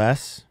with you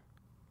less?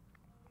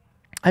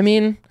 I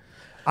mean,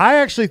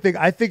 I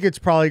think it's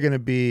probably going to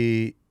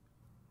be,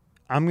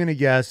 I'm going to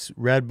guess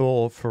Red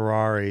Bull,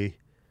 Ferrari.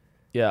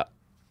 Yeah.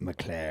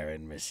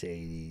 McLaren,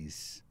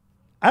 Mercedes.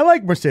 I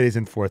like Mercedes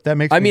in 4th. That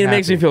makes me it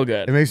makes me feel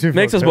good. It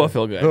makes us both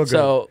feel good.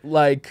 So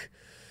like,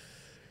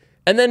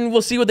 and then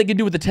we'll see what they can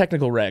do with the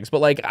technical regs.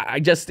 But like,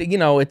 I just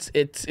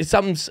it's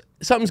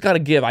something's got to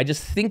give. I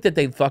just think that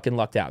they fucking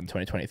lucked out in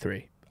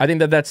 2023. I think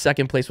that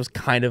 2nd place was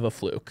kind of a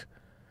fluke.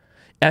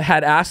 And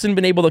had Aston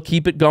been able to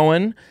keep it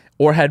going,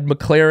 or had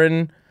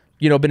McLaren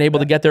been able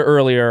to get there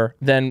earlier,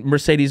 then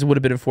Mercedes would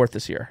have been in 4th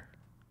this year.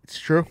 It's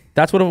true.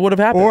 That's what would have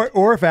happened.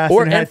 Or if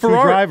Aston had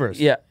Ferrari, 2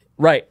 drivers. Yeah.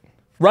 Right.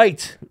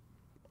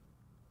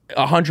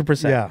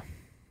 100%. Yeah.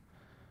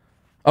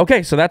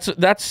 Okay, so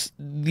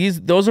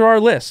those are our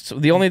lists.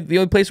 The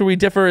only place where we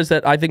differ is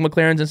that I think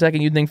McLaren's in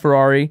 2nd, you think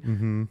Ferrari.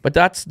 Mm-hmm. But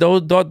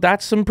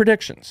that's some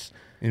predictions.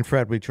 In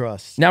Fred we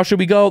trust. Now should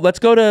we go? Let's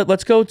go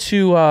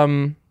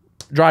to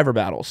driver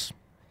battles.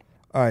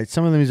 All right,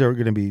 some of these are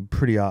going to be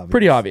pretty obvious.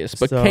 Pretty obvious,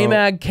 but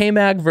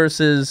K-Mag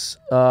versus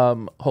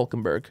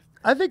Hulkenberg.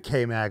 I think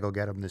K-Mag will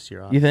get him this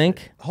year. Honestly. You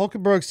think?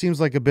 Hulkenberg seems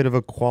like a bit of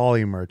a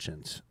quality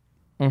merchant.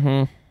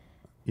 Mm-hmm.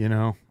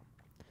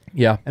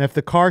 Yeah. And if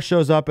the car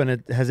shows up and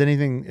it has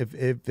anything,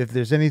 if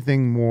there's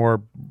anything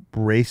more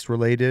race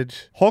related,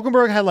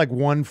 Hulkenberg had like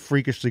one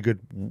freakishly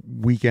good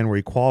weekend where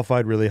he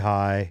qualified really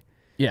high.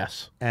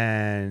 Yes.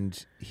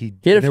 And he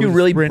had a few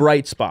really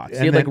bright spots.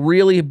 He had like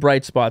really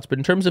bright spots, but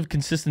in terms of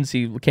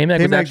consistency,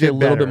 K-Mag was actually a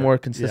little bit more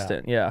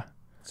consistent. Yeah.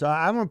 So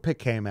I'm gonna pick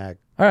K-Mag.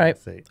 All right.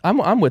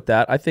 I'm with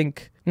that. I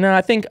think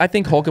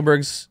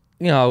Hulkenberg's.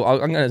 I'm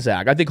gonna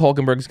zag. I think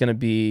Hulkenberg's gonna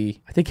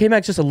be. I think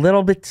K-Mag's just a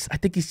little bit. I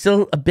think he's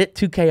still a bit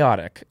too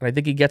chaotic, and I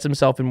think he gets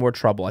himself in more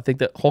trouble. I think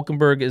that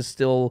Hulkenberg is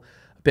still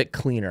a bit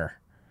cleaner.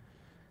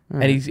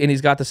 And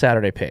he's got the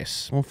Saturday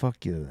pace. Well,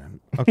 fuck you then.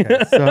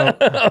 Okay, so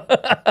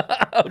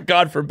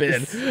God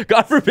forbid,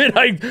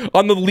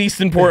 on the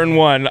least important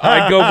one,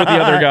 I go for the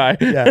other guy.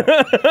 Yeah,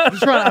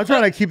 I'm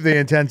trying to keep the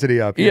intensity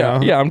up. Yeah.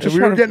 I'm just.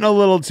 We were getting a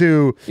little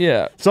too.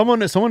 Yeah.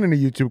 Someone in a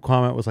YouTube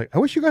comment was like, "I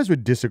wish you guys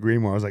would disagree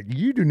more." I was like,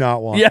 "You do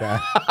not want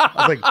that." I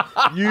was like,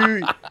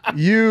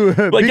 "You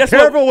like, be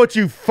careful what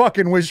you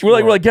fucking wish for."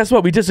 We're like, guess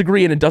what? We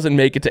disagree, and it doesn't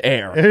make it to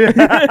air.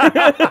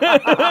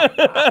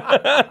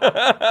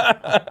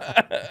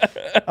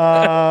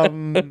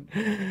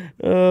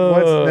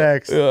 What's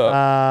next?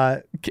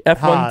 F1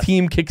 Haas.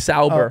 team kick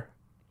Sauber.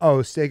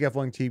 Steak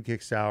F1 team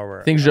kick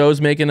Sauber. Think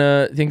Joe's making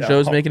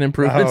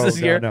improvements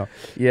this year? No.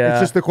 Yeah.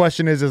 It's just the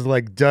question is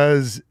like,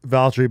 does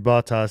Valtteri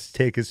Bottas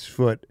take his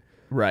foot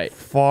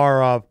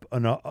far up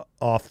and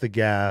off the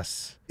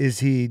gas? Is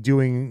he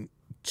doing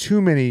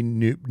too many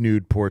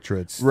nude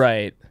portraits?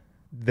 Right.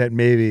 That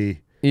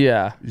maybe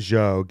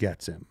Joe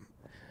gets him.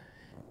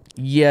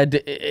 Yeah,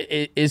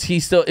 is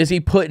he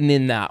putting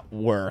in that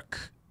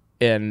work,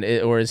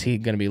 or is he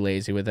going to be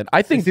lazy with it?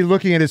 I think is he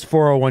looking at his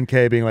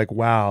 401k being like,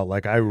 wow,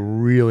 like I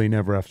really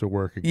never have to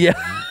work again.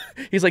 Yeah,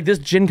 he's like, this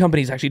gin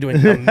company is actually doing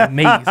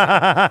amazing.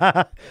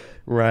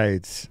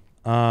 Right.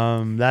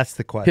 That's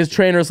the question. His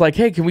trainer's like,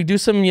 hey, can we do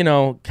some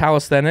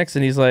calisthenics?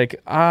 And he's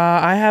like,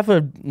 I have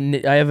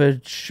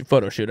a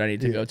photo shoot I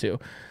need to go to.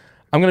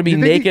 I'm gonna be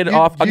naked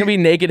I'm gonna be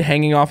naked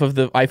hanging off of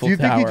the Eiffel Tower.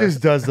 Do you think he just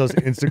does those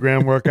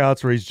Instagram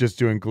workouts where he's just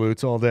doing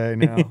glutes all day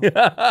now?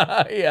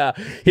 Yeah.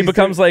 He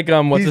becomes like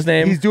what's his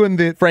name? He's doing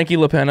the Frankie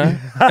LaPena.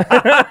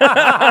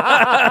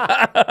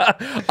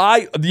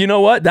 You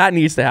know what? That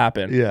needs to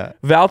happen. Yeah.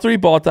 Valtteri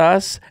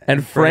Bottas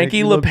and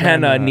Frankie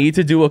LaPena need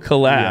to do a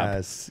collab.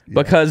 Yes.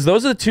 Because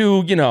those are the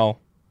two, you know,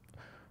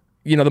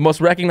 the most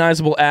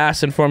recognizable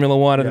ass in Formula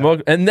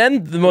One, and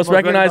then the most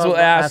recognizable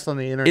ass on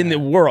the in the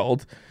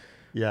world.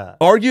 Yeah.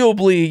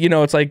 Arguably, you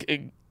know, it's like,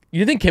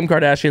 you think Kim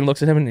Kardashian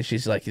looks at him and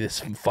she's like, this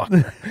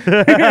fucker.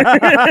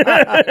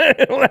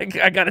 Like,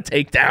 I got to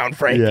take down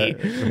Frankie.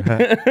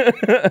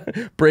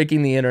 Yeah.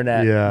 Breaking the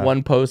internet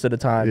one post at a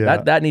time. Yeah.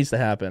 That needs to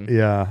happen.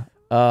 Yeah.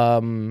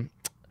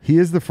 He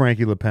is the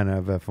Frankie LaPena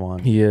of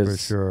F1. He is. For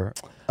sure.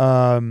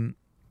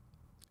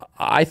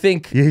 I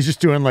think he's just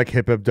doing like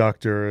hip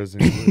abductors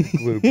and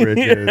glute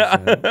bridges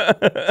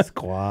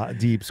and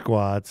deep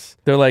squats.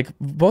 They're like,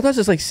 Bottas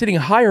is like sitting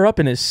higher up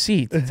in his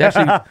seat. It's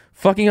actually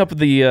fucking up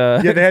the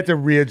yeah, they had to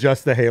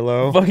readjust the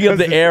halo. Fucking up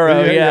the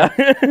arrow,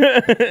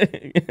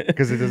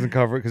 because it doesn't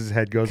cover it because his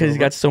head goes over. Because he's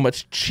got so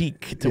much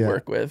cheek to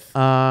work with.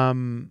 I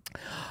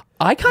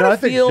think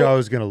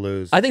Zhou's gonna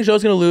lose. I think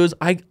Zhou's gonna lose.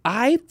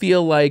 I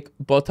feel like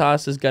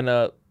Bottas is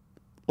gonna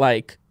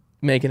like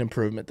make an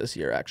improvement this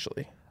year,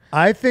 actually.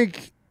 I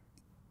think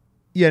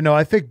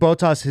I think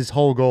Bottas, his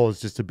whole goal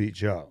is just to beat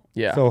Zhou.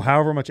 Yeah. So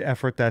however much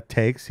effort that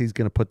takes, he's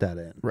going to put that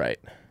in. Right.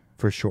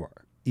 For sure.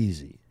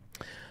 Easy.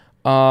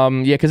 Yeah,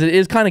 because it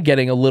is kind of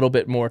getting a little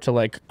bit more to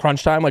like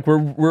crunch time. Like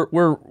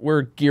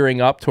we're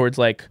gearing up towards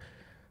like,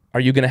 are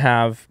you going to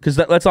have? Because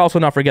let's also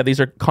not forget these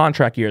are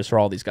contract years for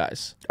all these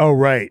guys. Oh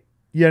right.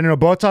 Yeah. No.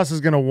 Bottas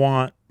is going to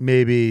want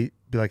maybe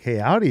be like, hey,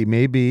 Audi,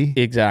 maybe.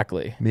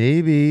 Exactly.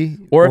 Maybe.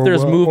 Or if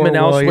there's movement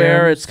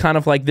elsewhere, it's kind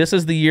of like this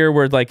is the year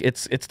where like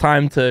it's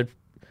time to.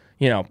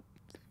 You know,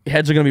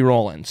 heads are going to be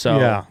rolling. So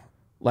yeah,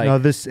 like no,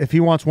 if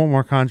he wants one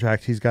more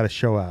contract, he's got to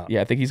show out.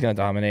 Yeah, I think he's going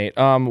to dominate.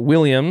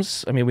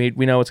 Williams, I mean, we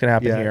know what's going to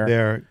happen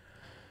here.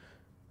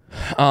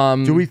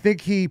 Do we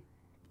think he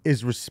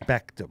is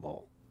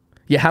respectable?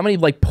 Yeah, how many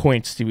like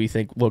points do we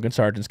think Logan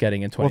Sargeant's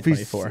getting in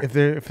 2024? Well,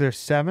 if they're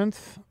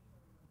seventh,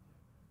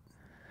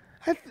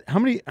 how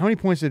many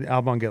points did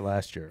Albon get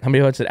last year? How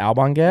many points did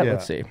Albon get? Yeah.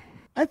 Let's see.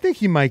 I think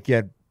he might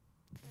get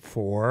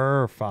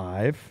 4 or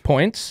 5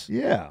 points.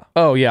 Yeah.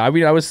 Oh yeah. I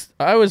mean, I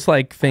was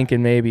like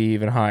thinking maybe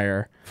even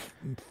higher.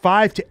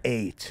 5 to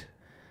 8.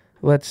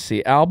 Let's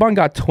see. Albon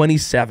got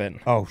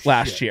 27.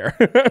 Last year.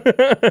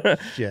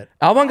 Shit.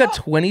 Albon got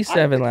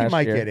 27 last year. He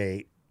might get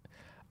 8.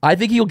 I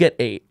think he'll get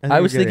 8.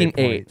 I was thinking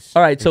 8.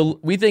 All right. So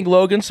we think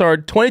Logan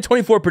Sargeant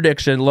 2024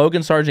 prediction.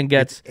 Logan Sargeant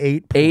gets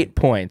 8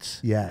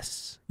 points.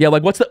 Yes. Yeah.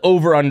 Like, what's the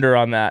over under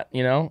on that?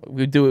 You know,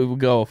 we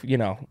go. You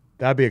know,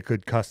 that'd be a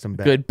good custom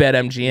bet. Good bet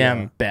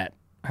MGM bet.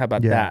 How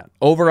about that?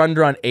 Over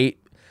under on 8,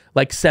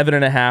 like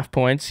 7.5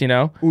 points, you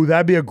know? Ooh,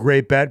 that'd be a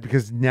great bet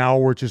because now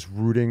we're just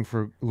rooting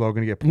for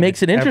Logan to get points.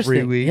 Makes it interesting.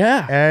 Every week.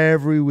 Yeah.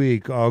 Every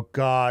week. Oh,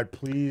 God,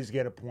 please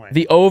get a point.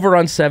 The over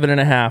on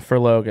 7.5 for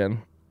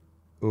Logan.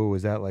 Ooh,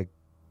 is that like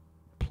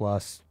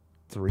plus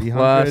 300?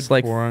 Plus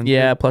like, 400?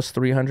 yeah, plus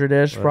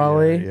 300-ish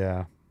probably.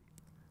 Yeah.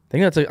 I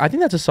think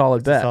that's a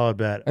solid bet. Solid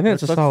bet. I think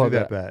that's a solid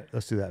bet.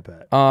 Let's do that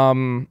bet.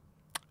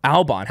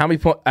 Albon, how many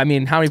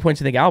points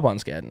do you think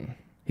Albon's getting?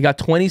 He got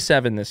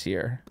 27 this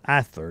year.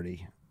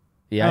 30.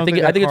 Yeah, I think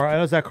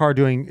is that car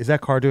doing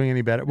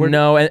any better?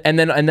 No, and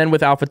then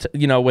with Alpha,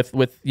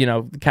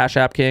 with Cash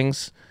App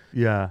Kings,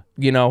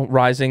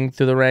 rising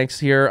through the ranks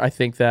here. I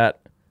think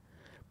that,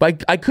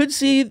 but I could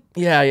see,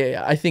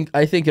 I think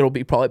it'll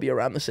probably be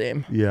around the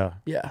same. Yeah.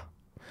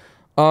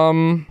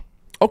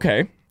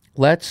 Okay,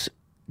 let's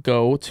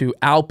go to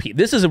Alpine.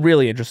 This is a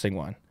really interesting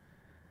one.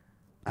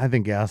 I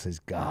think Gasly's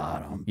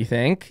got him. You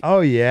think?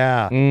 Oh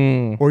yeah.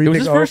 Or it was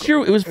his first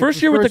year. It was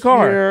first year with the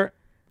car,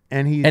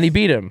 and he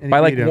beat him by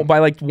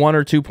like 1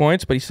 or 2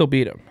 points, but he still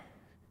beat him.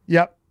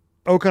 Yep.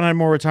 Ocon had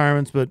more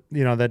retirements, but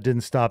that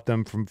didn't stop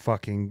them from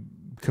fucking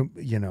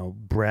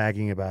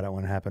bragging about it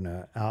when it happened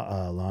to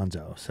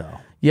Alonso. So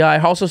yeah, I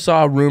also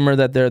saw a rumor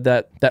that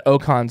that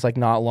Ocon's like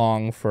not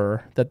long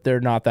for that.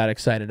 They're not that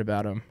excited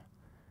about him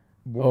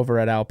over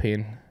at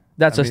Alpine.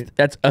 That's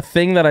a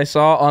thing that I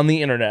saw on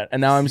the internet, and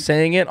now I'm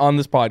saying it on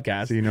this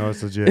podcast. So you know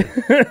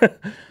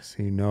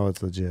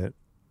it's legit.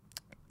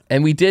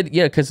 And we did,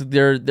 because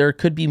there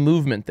could be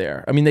movement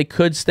there. I mean, they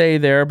could stay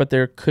there, but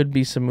there could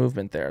be some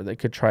movement there. They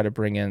could try to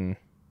bring in.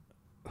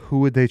 Who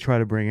would they try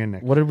to bring in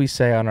next? What did we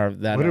say on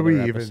that? What did we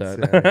episode?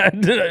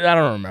 even say? I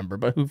don't remember,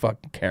 but who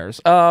fucking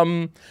cares?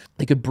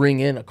 They could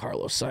bring in a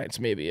Carlos Sainz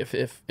maybe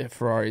if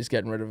Ferrari's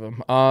getting rid of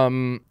him.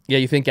 Yeah,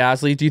 you think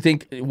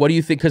Gasly? What do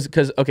you think?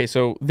 Because okay,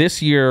 so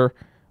this year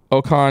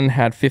Ocon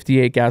had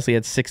 58, Gasly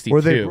had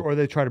 62. Or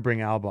they try to bring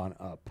Albon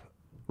up.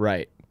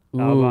 Right.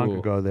 Albon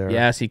could go there.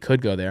 Yes, he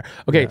could go there.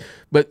 Okay,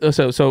 but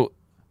so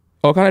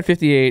Ocon had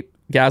 58,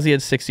 Gasly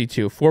had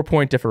 62,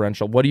 4-point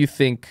differential. What do you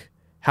think?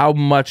 How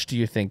much do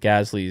you think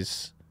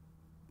Gasly's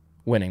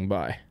winning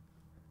by?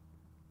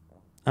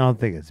 I don't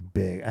think it's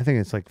big. I think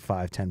it's like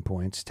 5-10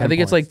 points. 10 I think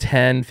points. it's like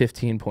 10,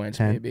 15 points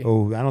 10. maybe.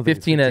 Oh, I don't think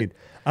 15 it's 15.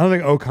 I don't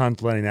think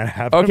Ocon's letting that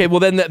happen. Okay, well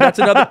then that's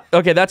another.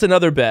 Okay, that's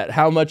another bet.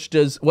 How much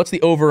what's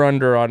the over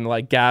under on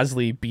like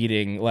Gasly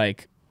beating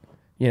like,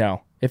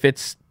 if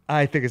it's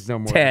I think it's no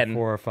more 10. than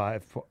 4 or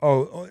 5.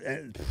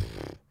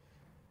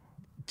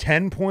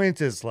 10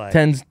 points is like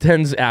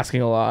 10's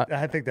asking a lot.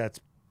 I think that's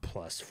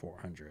plus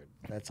 400.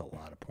 That's a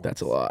lot of points. That's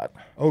a lot.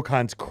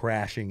 Ocon's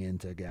crashing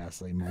into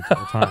Gasly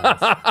multiple times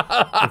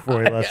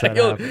before he lets that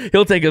happen.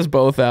 He'll take us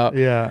both out.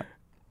 Yeah.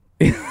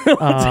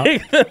 He'll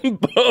take them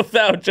both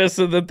out just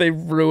so that they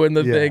ruin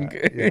the thing.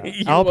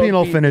 Yeah. Alpine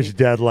will finish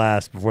dead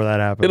last before that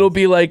happens. It'll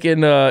be like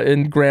in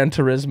Gran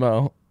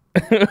Turismo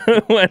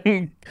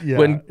when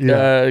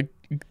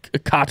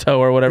Kato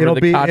or whatever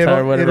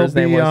his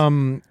name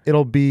was.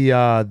 It'll be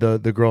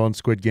the girl in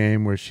Squid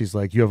Game where she's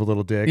like, "You have a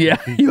little dick." Yeah,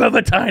 you have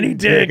a tiny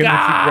dick. And then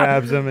she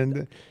grabs him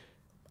and.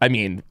 I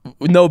mean,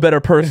 no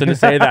better person to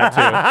say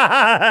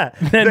that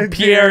to than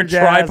Pierre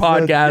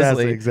Tripod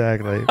Gasly. Yes,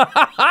 exactly.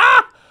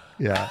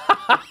 Yeah.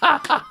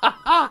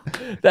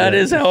 That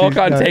is how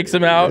Ocon takes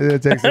him out.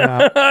 It takes him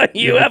out.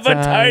 You have a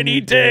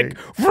tiny dick.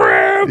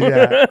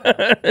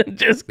 Yeah.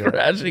 Just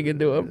crashing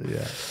into him.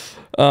 Yeah.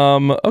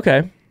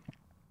 Okay.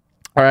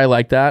 All right, I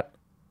like that.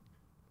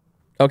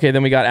 Okay,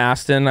 then we got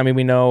Aston. I mean,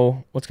 we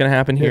know what's going to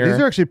happen here.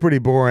 These are actually pretty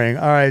boring.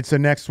 All right, so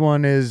next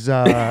one is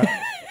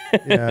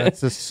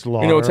it's a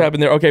slaughter. You know what's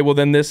happened there? Okay, well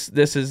then this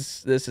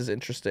is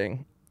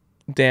interesting.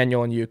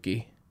 Daniel and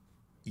Yuki.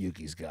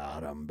 Yuki's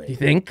got him, baby. You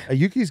think?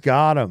 Yuki's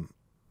got him.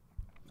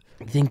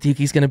 You think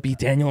Yuki's going to beat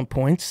Daniel in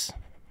points?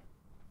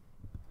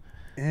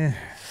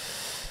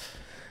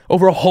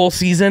 Over a whole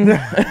season? you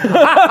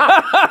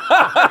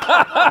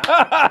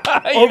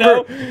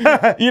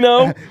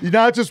know?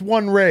 Not just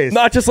one race.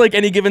 Not just like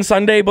any given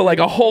Sunday, but like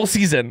a whole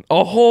season.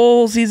 A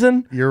whole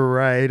season? You're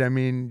right. I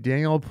mean,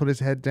 Daniel put his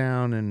head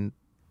down and...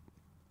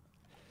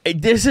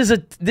 This is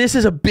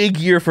a big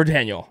year for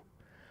Daniel.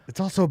 It's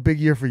also a big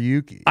year for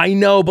Yuki. I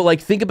know, but like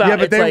think about it. Yeah,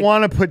 but they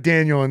want to put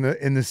Daniel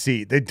in the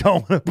seat. They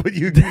don't want to put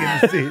Yuki in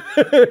the seat.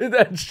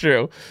 That's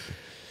true.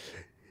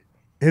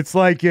 It's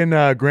like in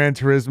Gran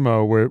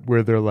Turismo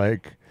where they're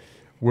like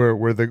where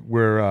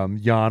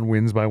Jan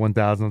wins by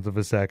 1,000th of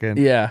a second.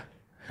 Yeah.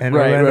 And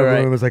Orlando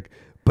Bloom was like,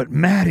 but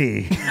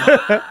Matty.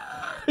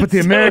 But the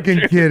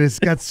American kid has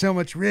got so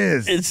much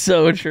riz. It's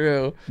so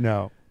true.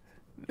 No.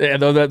 Yeah,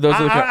 those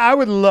I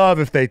would love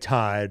if they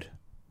tied.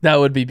 That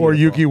would be beautiful. Or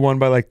Yuki won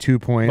by like 2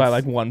 points. By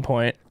like 1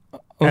 point.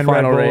 And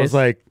Red Bull was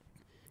like,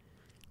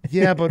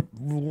 yeah, but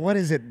what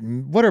is it?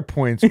 What are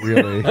points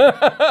really?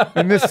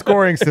 And this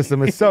scoring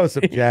system is so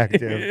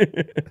subjective.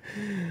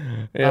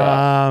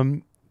 Yeah.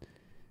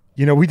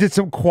 We did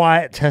some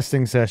quiet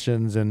testing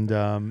sessions, and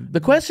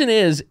the question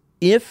is,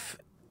 if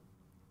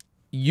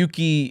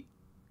Yuki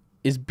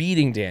is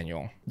beating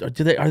Daniel,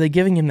 are they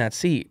giving him that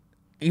seat?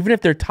 Even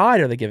if they're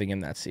tied, are they giving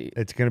him that seat?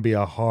 It's going to be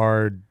a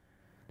hard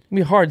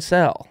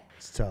sell.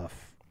 It's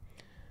tough.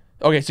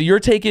 Okay, so you're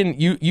taking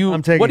you.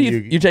 I'm taking what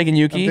Yuki. You're taking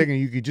Yuki. I'm taking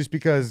Yuki just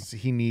because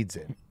he needs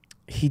it.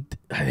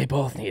 They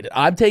both need it.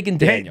 I'm taking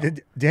Daniel.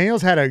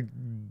 Daniel's had a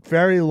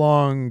very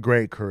long,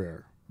 great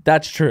career.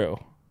 That's true,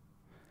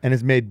 and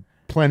has made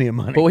plenty of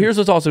money. But here's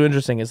what's also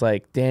interesting is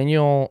like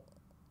Daniel,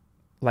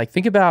 like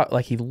think about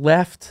like he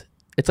left.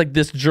 It's like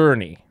this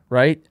journey,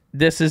 right?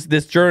 This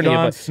journey.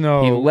 Jon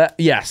Snow.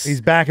 Yes,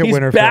 he's back at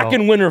Winterfell. Back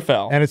in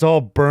Winterfell, and it's all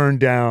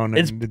burned down.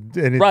 It's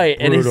right.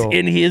 Brutal.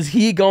 And is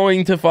he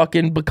going to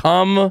fucking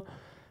become?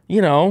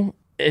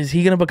 Is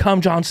he going to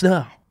become Jon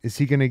Snow? Is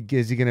he gonna?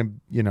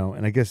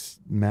 And I guess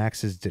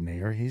Max is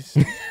Daenerys.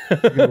 He's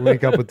gonna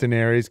link up with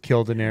Daenerys,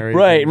 kill Daenerys.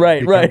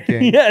 Right.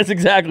 King. Yes,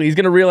 exactly. He's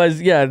gonna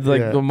realize, it's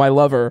like my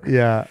lover.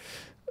 Yeah.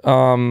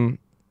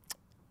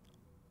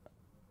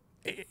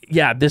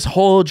 Yeah. This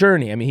whole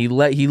journey. I mean, he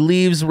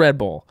leaves Red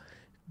Bull,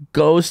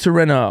 goes to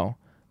Renault,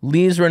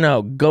 leaves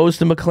Renault, goes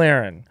to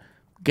McLaren,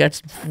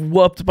 gets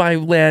whooped by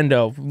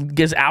Lando,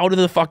 gets out of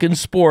the fucking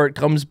sport,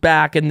 comes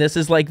back, and this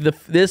is the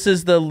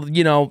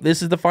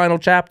final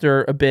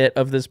chapter a bit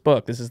of this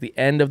book. This is the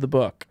end of the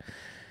book.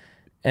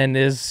 And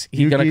is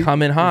he gonna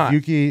come in hot?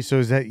 Yuki, so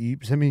does that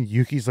mean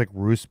Yuki's like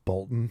Roose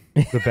Bolton,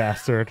 the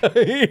bastard?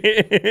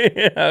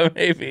 Yeah,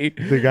 maybe.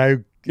 The guy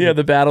who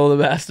the Battle of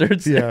the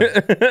Bastards. Yeah.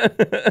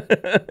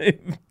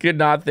 Could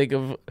not think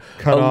of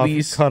cut off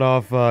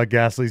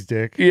Gasly's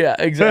dick. Yeah,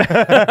 exactly.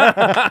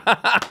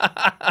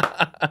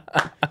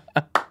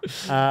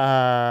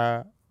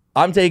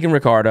 I'm taking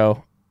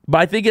Ricciardo,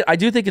 but I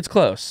do think it's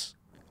close.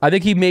 I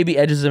think he maybe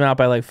edges him out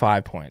by like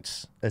 5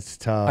 points. It's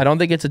tough. I don't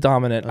think it's a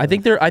dominant. I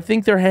think they're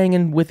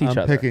hanging with each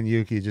other. I'm picking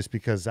Yuki just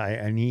because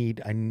I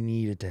need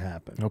it to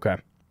happen. Okay.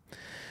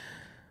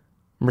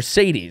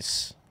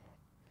 Mercedes.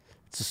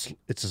 It's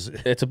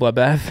a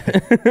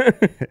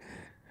bloodbath.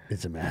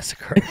 It's a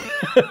massacre.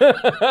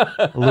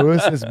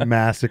 Lewis is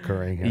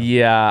massacring him.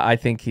 Yeah, I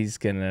think he's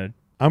gonna.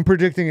 I'm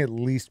predicting at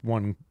least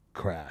one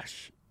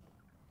crash.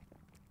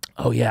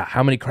 Oh yeah,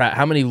 how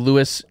many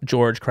Lewis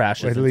George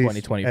crashes in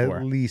 2024?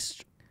 At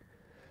least.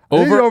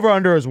 Over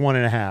under is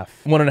 1.5.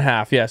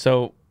 1.5. Yeah.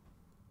 So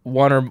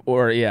One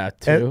or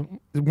two.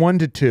 1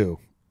 to 2.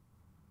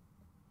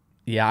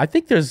 Yeah, I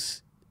think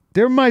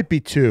there might be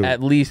 2.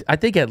 At least, I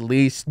think at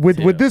least with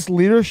 2. with this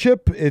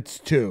leadership, it's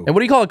 2. And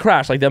what do you call a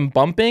crash? Like them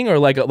bumping, or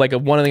like a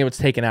one of them gets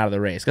taken out of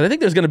the race? Because I think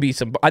there's going to be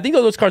some. I think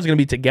those cars are going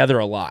to be together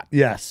a lot.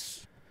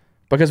 Yes,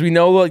 because we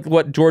know like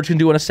what George can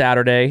do on a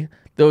Saturday.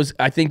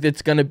 I think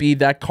it's going to be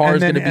that car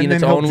is going to be in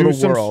its own little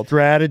world.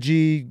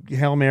 Strategy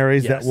Hail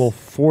Marys that will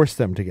force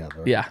them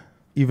together. Yeah,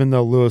 even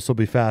though Lewis will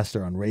be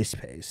faster on race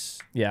pace.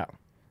 Yeah.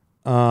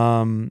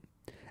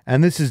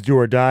 And this is do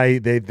or die.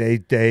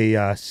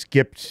 They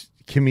skipped.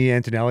 Kimi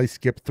Antonelli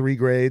skipped 3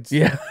 grades.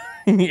 Yeah.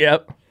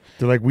 Yep.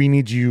 They're like, we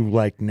need you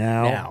like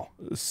now.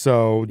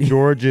 So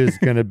George is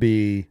going to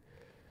be,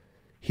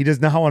 he does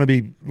not want to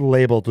be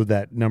labeled with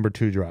that number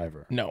 2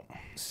 driver. No.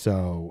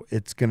 So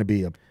it's going to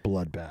be a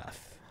bloodbath.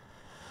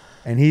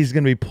 And he's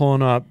going to be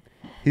pulling up,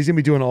 he's going to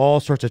be doing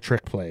all sorts of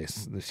trick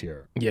plays this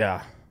year.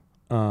 Yeah.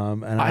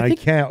 And I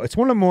can't, it's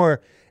going to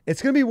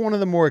be one of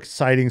the more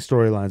exciting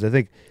storylines. I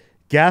think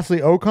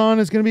Gasly Ocon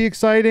is going to be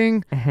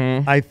exciting.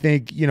 Mm-hmm. I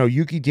think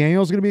Yuki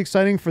Daniel is going to be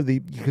exciting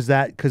because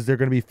they're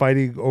going to be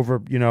fighting over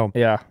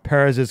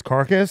Perez's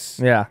carcass.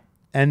 Yeah,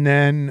 and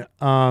then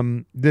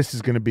this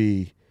is going to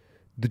be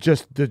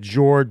the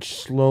George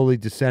slowly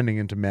descending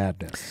into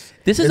madness.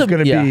 This is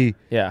going to be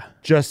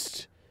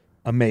just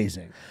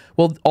amazing.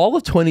 Well, all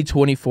of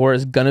 2024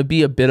 is going to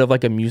be a bit of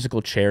like a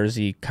musical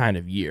chairs-y kind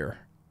of year.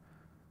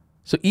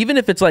 So even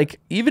if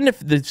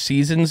the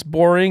season's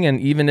boring, and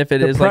even if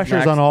it is the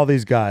pressure's on all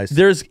these guys,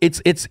 this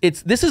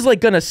is like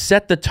gonna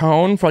set the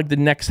tone for like the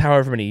next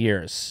however many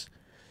years,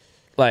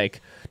 like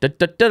and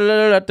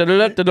then like the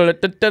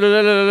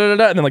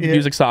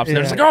music stops and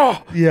they're just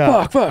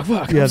like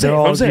fuck they're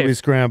all gonna be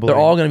scrambling. They're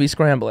all gonna be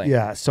scrambling.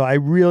 Yeah, so I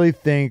really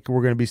think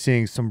we're gonna be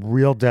seeing some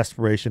real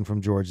desperation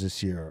from George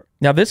this year.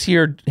 Now this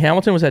year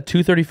Hamilton was at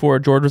 234,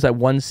 George was at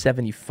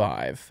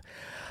 175.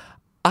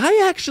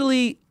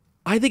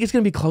 I think it's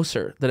going to be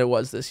closer than it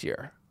was this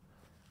year.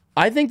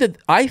 I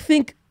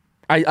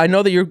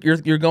know that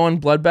you're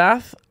going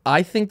bloodbath.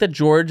 I think that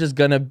George is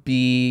going to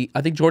be.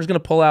 I think George is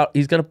going to pull out.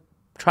 He's going to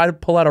try to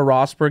pull out a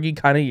Rosberg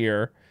kind of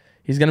year.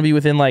 He's going to be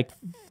within like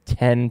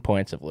 10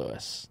 points of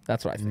Lewis.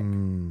 That's what I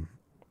think.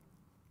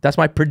 That's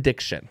my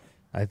prediction.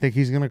 I think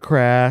he's going to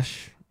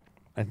crash.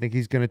 I think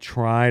he's going to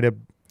try to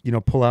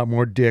pull out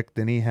more dick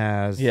than he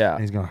has. Yeah,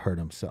 and he's going to hurt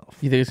himself.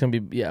 You think it's going to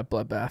be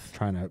bloodbath?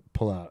 Trying to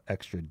pull out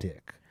extra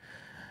dick.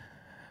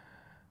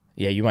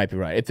 Yeah, you might be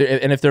right.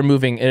 If they're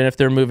moving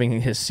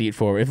his seat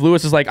forward. If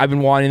Lewis is like, I've been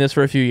wanting this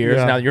for a few years,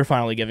 now you're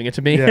finally giving it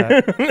to me.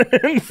 Yeah.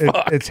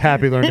 It's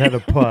happy learned how to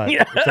putt.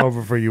 Yeah. It's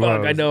over for you.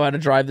 I know how to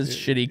drive this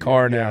shitty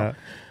car now.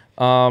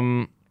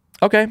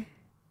 Okay.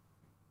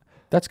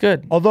 That's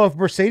good. Although if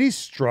Mercedes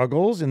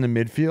struggles in the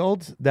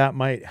midfield, that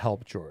might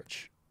help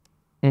George.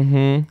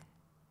 Mm-hmm.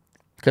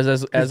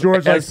 Because as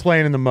George likes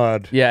playing in the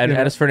mud. Yeah, and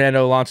as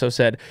Fernando Alonso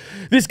said,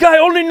 this guy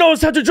only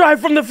knows how to drive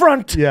from the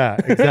front. Yeah,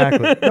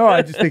 exactly. No,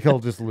 I just think he'll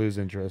just lose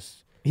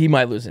interest. He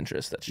might lose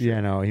interest. That's true.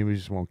 Yeah, no, he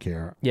just won't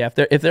care. Yeah,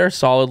 if they're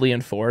solidly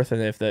in fourth,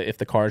 and if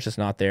the car is just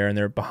not there, and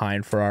they're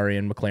behind Ferrari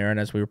and McLaren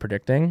as we were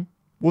predicting.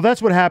 Well,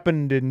 that's what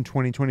happened in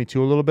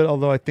 2022 a little bit.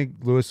 Although I think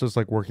Lewis was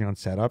like working on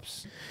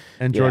setups,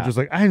 and George was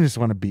like, I just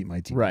want to beat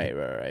my team.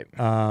 Right.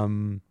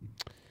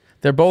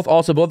 They're both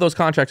those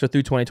contracts are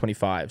through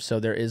 2025, so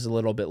there is a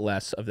little bit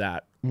less of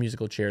that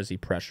musical chairs-y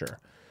pressure.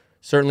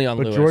 Certainly on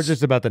Lewis. But George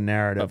is about the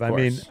narrative.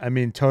 I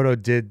mean, Toto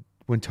did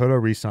when Toto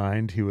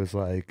re-signed, he was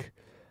like,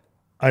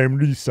 I am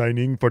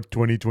re-signing for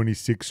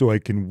 2026 so I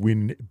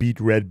can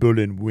beat Red Bull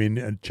and win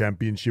a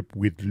championship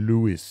with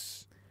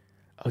Lewis.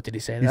 Oh, did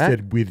he say that? He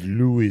said with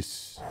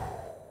Lewis.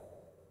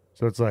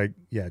 So it's like,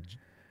 yeah.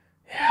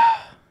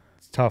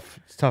 It's tough.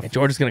 And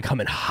George is gonna come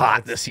in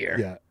hot this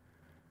year.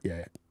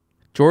 Yeah.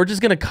 George is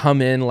going to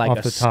come in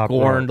like a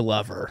scorned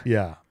lover.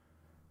 Yeah.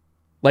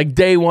 Like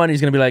day one, he's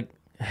going to be like,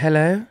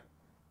 hello?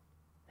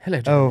 Hello,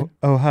 George.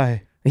 Oh,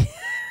 hi. Hey.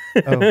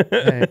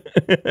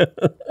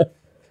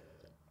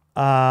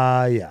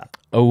 Yeah.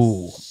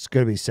 Oh. It's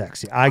going to be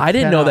sexy. I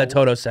didn't know that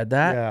Toto said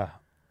that. Yeah.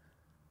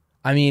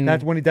 I mean.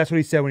 That's what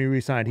he said when he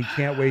re-signed. He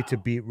can't wait to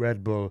beat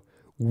Red Bull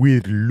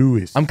with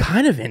Lewis. I'm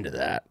kind of into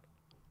that.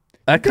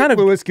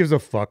 Lewis gives a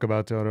fuck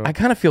about Toto? I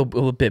kind of feel a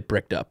little bit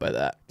bricked up by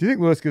that. Do you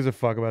think Lewis gives a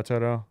fuck about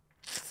Toto?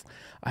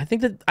 I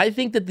think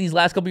that these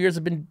last couple of years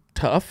have been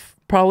tough,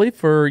 probably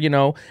for,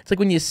 it's like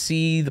when you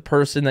see the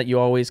person that you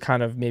always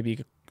kind of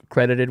maybe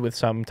credited with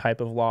some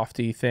type of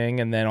lofty thing,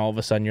 and then all of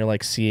a sudden you're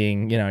like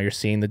you're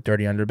seeing the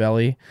dirty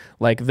underbelly,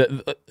 like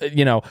that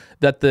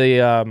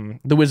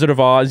the Wizard of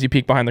Oz, you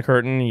peek behind the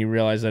curtain and you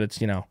realize that it's,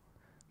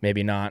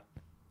 maybe not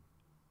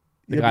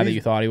the guy that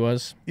you thought he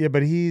was. Yeah,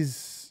 but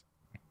he's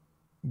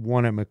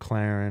won at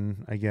McLaren,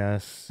 I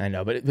guess. I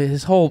know, but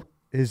his whole...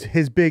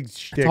 His big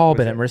shtick. It's all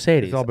been at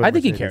Mercedes. I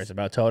think he cares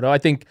about Toto. I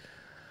think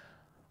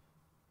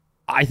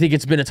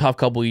it's been a tough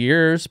couple of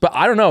years, but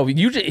I don't know.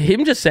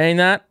 Him just saying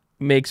that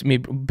makes me a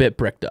bit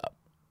bricked up.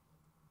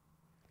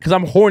 because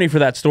I'm horny for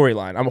that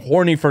storyline. I'm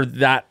horny for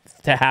that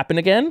to happen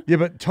again. Yeah,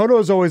 but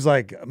Toto's always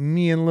like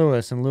me and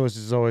Lewis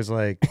is always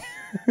like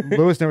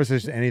Lewis never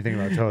says anything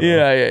about Toto.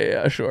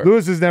 Yeah, sure.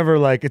 Lewis is never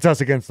like it's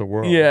us against the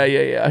world.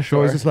 Yeah, sure.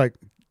 So it's just like,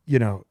 you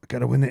know,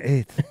 gotta win the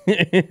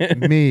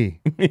 8th. Me.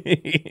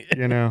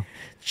 You know.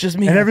 It's just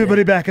me. And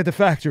everybody back at the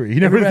factory. You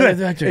never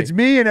said it's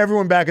me and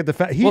everyone back at the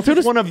factory. He's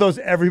just one of those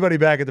everybody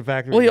back at the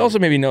factory. Well, he also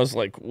maybe knows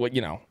like what,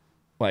 you know,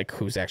 like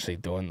who's actually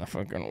doing the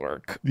fucking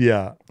work.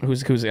 Yeah.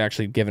 Who's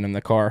actually giving him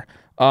the car.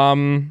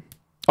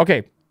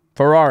 Okay.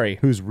 Ferrari.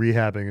 Who's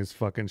rehabbing his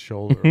fucking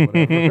shoulder or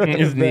whatever.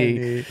 His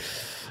knee.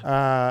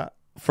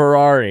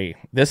 Ferrari.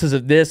 This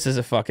is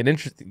a fucking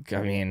interesting,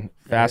 I mean,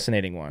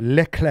 fascinating one.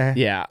 Leclerc.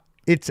 Yeah.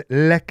 It's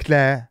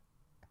Leclerc.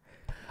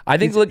 I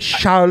think it's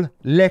Charles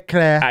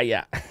Leclerc.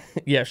 Yeah.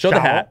 Yeah, show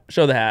the hat.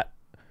 Show the hat.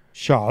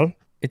 Charles.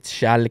 It's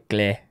Charles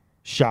Leclerc.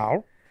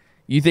 Charles.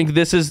 You think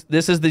this is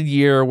the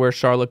year where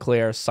Charles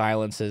Leclerc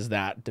silences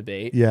that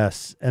debate?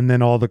 Yes, and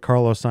then all the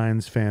Carlos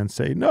Sainz fans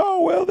say, "No,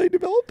 well, they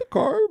developed the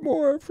car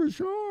more for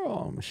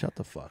sure." Shut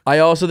the fuck. I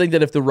also think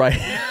that if the right,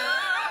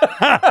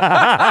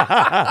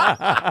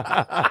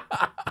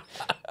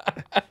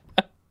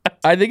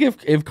 I think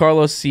if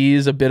Carlos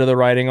sees a bit of the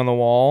writing on the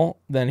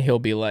wall, then he'll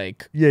be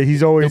like, yeah,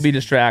 he'll be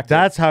distracted.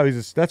 That's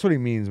what he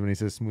means when he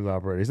says smooth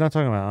operator. He's not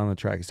talking about on the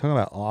track. He's talking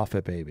about off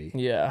it, baby.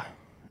 Yeah.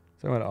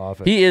 Off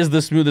it. He is the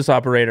smoothest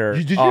operator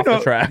off the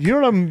track. You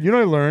know what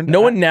I learned?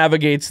 No one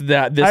navigates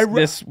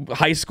this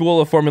high school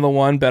of Formula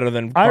One better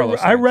than Carlos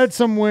Sainz. I read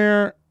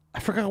somewhere,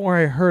 I forgot where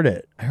I heard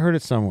it. I heard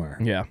it somewhere.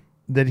 Yeah.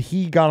 That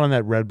he got on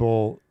that Red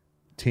Bull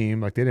team.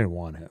 Like, they didn't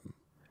want him.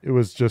 It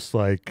was just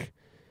like,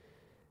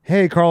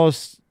 hey,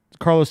 Carlos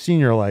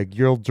Sr., like,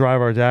 you'll drive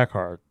our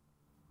Dakar.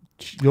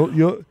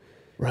 You'll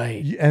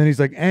right. And then he's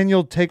like, and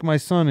you'll take my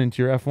son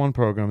into your F1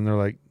 program. And they're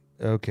like,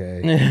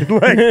 okay.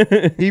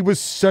 Like, he was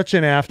such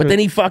an after. But then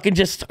he fucking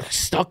just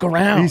stuck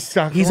around.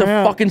 He's a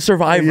fucking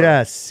survivor.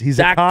 Yes.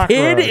 That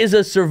kid is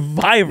a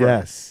survivor.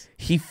 Yes.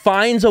 He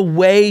finds a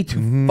way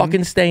to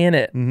fucking stay in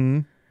it.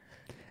 Mm-hmm.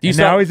 And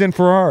now he's in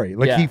Ferrari.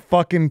 Like, he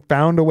fucking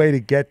found a way to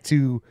get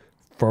to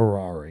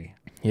Ferrari.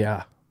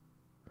 Yeah.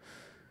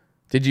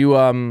 Did you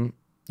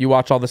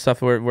watch all the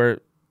stuff where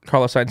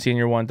Carlos Sainz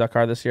Sr. won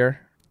Dakar this year?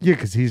 Yeah,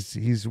 because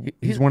he's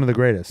one of the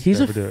greatest. He's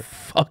a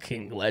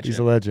fucking legend. He's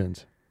a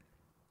legend.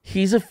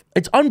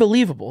 It's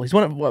unbelievable. He's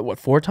won it, what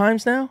 4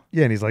 times now?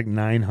 Yeah, and he's like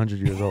 900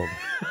 years old.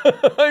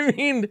 I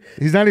mean,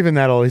 he's not even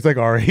that old. He's like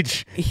our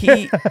age.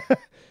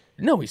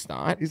 No, he's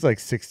not. He's like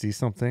 60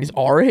 something. He's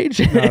our age.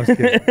 No, I was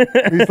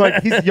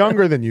kidding. He's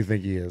younger than you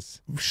think he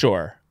is.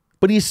 Sure,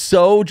 but he's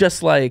so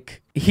just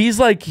like he's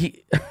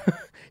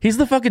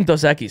the fucking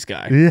Dos Equis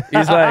guy. Yeah.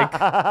 He's like,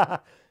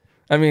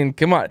 I mean,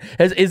 come on.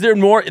 Is there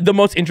the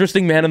most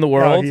interesting man in the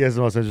world? No, he is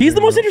the most interesting. He's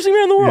the most interesting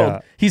man in the world. Yeah.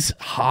 He's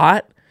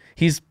hot.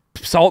 He's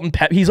salt and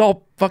pepper. He's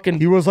all fucking.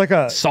 He was like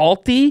a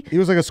salty. He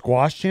was like a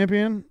squash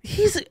champion.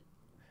 He's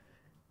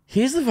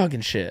the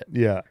fucking shit.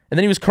 Yeah. And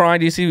then he was crying.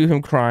 Do you see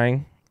him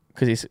crying?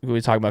 Because we were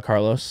talking about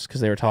Carlos.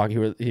 Because they were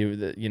talking.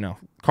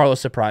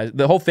 Carlos surprised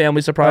the whole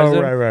family. Surprised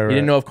him. Right. He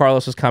didn't know if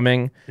Carlos was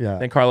coming. Yeah.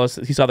 Then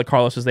he saw that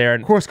Carlos was there.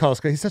 And of course, Carlos.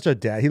 He's such a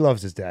dad. He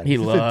loves his dad. He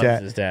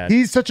loves his dad.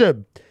 He's such a.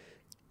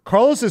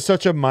 Carlos is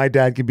such a my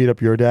dad can beat up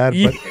your dad,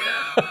 but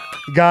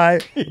guy.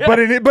 Yeah.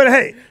 But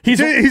hey,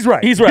 he's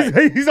right. He's right.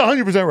 He's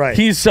 100% right.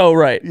 He's so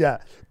right. Yeah.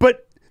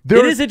 But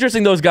it is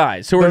interesting, those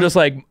guys who just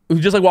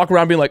walk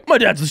around being like, my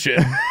dad's the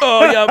shit.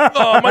 Oh yeah,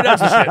 my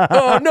dad's the shit.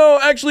 Oh no,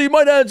 actually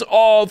my dad's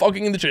all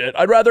fucking in the shit.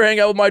 I'd rather hang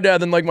out with my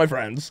dad than like my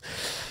friends.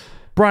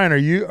 Brian, are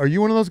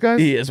you one of those guys?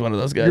 He is one of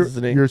those guys,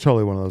 isn't he? You're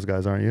totally one of those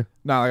guys, aren't you?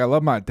 No, like I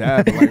love my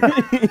dad. But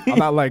like, I'm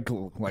not like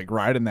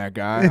riding that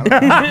guy.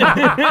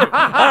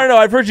 I don't know.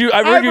 I've heard you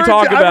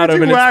talk about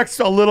him. You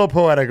waxed a little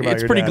poetic about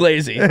it's pretty dad.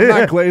 glazy. I'm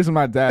not glazing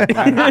my dad.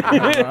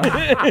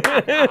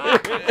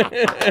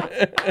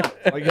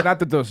 Like you're not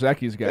the Dos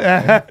Equis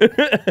guy.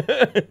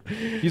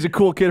 He's a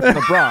cool kid from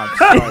the Bronx.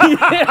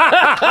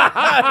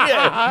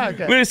 Yeah.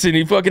 Okay. Listen,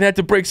 he fucking had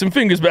to break some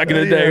fingers back in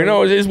the day. You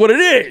know, it is what it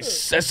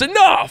is. That's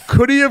enough.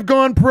 Could he have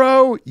gone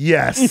pro?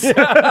 Yes.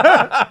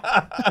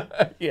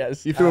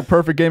 Yes. He threw a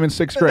perfect game in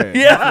 6th grade.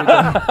 Yeah.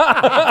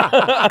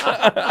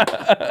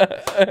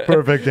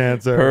 Perfect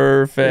answer.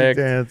 Perfect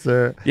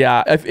answer.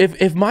 Yeah.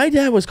 If my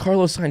dad was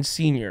Carlos Sainz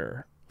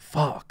Sr.,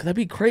 fuck, that'd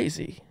be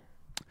crazy.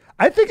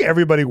 I think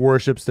everybody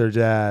worships their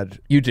dad.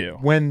 You do.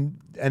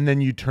 And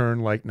then you turn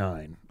like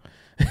 9.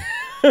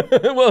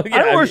 Well, yeah,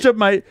 I worship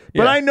but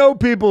I know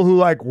people who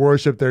like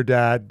worship their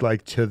dad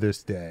like to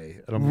this day.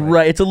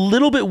 Right. It's a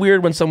little bit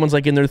weird when someone's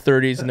like in their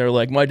 30s and they're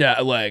like, my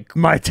dad.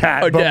 My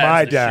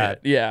dad.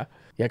 Yeah.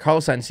 Yeah.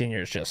 Carlos Sainz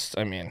Sr. is just,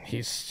 I mean,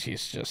 he's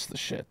just the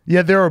shit.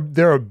 Yeah. There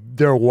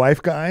are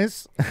wife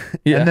guys.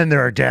 Yeah. And then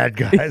there are dad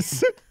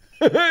guys.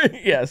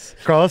 Yes.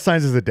 Carlos Sainz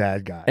is a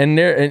dad guy.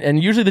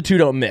 And usually the two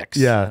don't mix.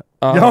 Yeah.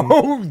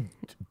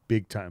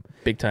 Big time.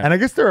 Big time. And I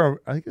guess are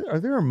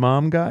there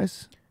mom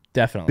guys?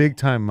 Definitely. Big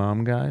time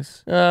mom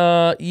guys.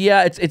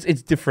 Yeah,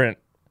 it's different.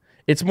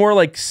 It's more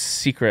like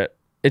secret.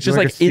 It's just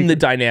like in the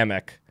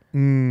dynamic.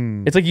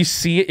 It's like you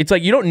see it. It's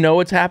like you don't know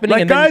what's happening.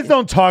 Like and guys then,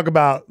 don't talk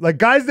about, like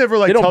guys never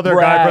like tell their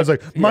guy friends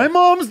like, my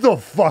mom's the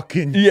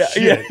fucking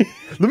shit.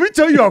 Let me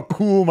tell you how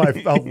cool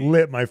how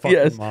lit my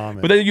fucking mom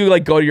is. But then you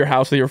like go to your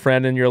house with your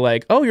friend and you're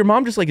like, oh, your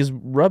mom just like is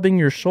rubbing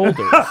your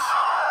shoulders.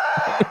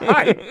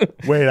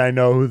 Wait, I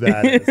know who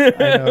that is.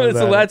 I know who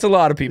that's a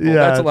lot of people. Yeah,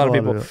 that's a lot of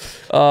people.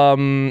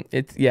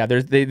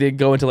 They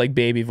go into like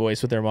baby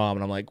voice with their mom,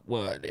 and I'm like,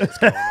 what is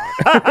going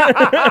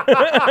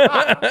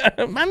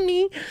on?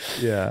 Mommy.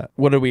 Yeah.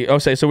 What do we?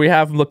 Okay, so we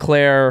have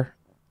Leclerc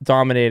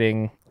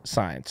dominating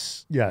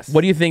Sainz. Yes. What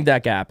do you think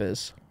that gap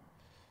is?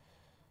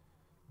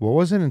 What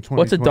was it in 2021?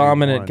 What's a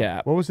dominant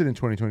gap? What was it in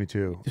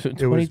 2022?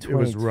 It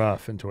was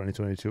rough in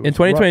 2022. In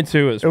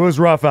 2022, it was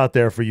rough out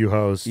there for you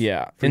hoes.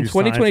 Yeah. In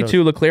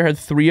 2022, Leclerc had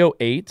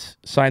 308.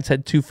 Sainz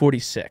had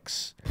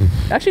 246.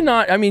 Actually,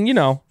 not. I mean,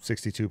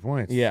 62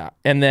 points. Yeah.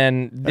 And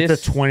then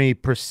that's a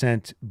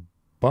 20%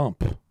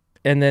 bump.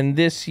 And then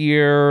this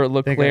year,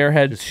 Leclerc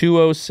had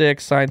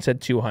 206. Sainz had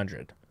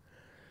 200.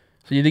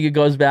 So you think it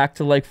goes back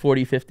to like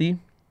 40, 50?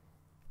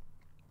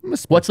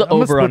 What's the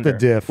over under? The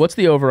diff. What's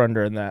the over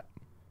under in that?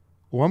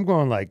 Well, I'm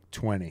going like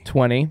 20.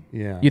 20?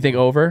 Yeah. You think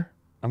over?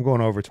 I'm going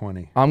over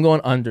 20. I'm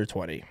going under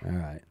 20. All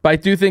right. But I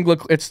do think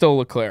it's still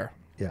Leclerc.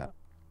 Yeah.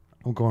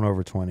 I'm going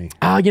over 20.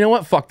 You know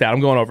what? Fuck that. I'm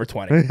going over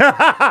 20.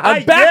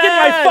 I'm backing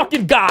my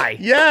fucking guy.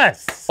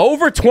 Yes.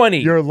 Over 20.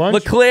 Your lunch.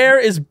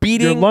 Leclerc is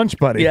beating. Your lunch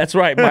buddy. Yeah, that's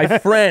right. My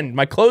friend,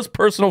 my close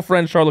personal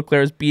friend, Charles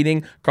Leclerc is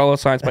beating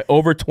Carlos Sainz by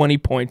over 20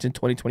 points in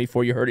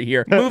 2024. You heard it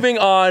here. Moving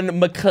on,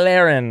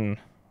 McLaren.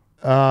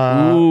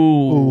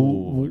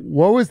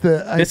 What was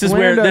the? This is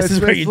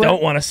where you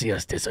don't want to see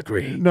us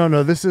disagree.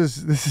 No. This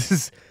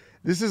is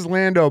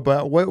Lando.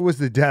 But what was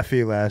the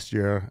deficit last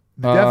year?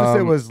 The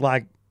deficit was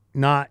like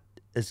not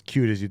as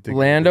cute as you think.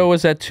 Lando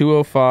was at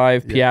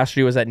 205.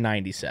 Piastri was at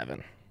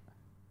 97.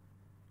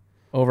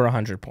 Over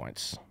 100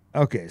 points.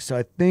 Okay, so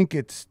I think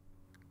it's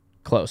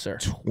closer.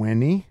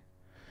 20.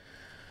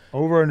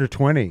 Over under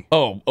 20.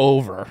 Oh,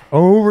 over.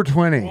 Over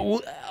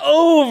 20.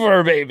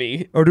 Over,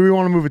 baby. Or do we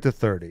want to move it to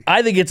 30?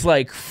 I think it's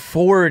like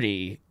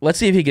 40. Let's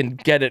see if he can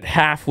get it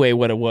halfway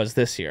what it was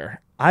this year.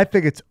 I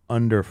think it's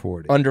under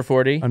 40. Under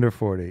 40? Under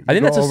 40. I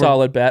think that's a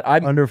solid bet.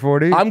 Under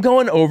 40? I'm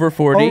going over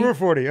 40. Over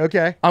 40,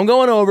 okay. I'm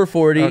going over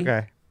 40.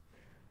 Okay.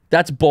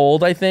 That's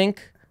bold, I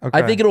think. Okay.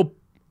 I think it'll...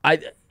 I'm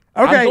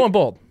going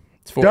bold.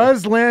 It's 40.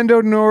 Does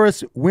Lando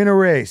Norris win a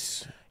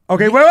race?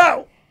 Okay,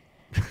 wait.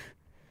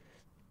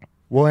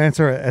 We'll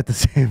answer it at the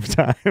same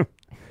time.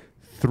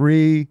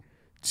 3,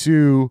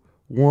 2,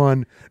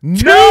 1.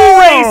 Two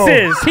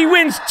races! He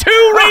wins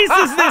 2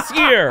 races this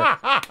year!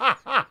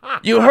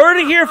 You heard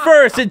it here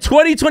first. In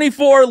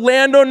 2024,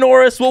 Lando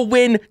Norris will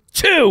win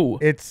 2.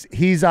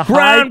 He's a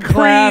Grand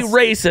high-class Prix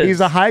races. He's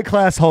a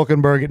high-class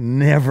Hulkenberg. It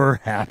never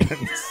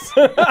happens.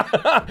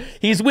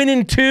 He's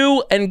winning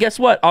 2, and guess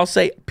what? I'll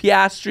say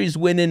Piastri's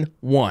winning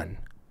 1.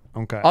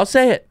 Okay. I'll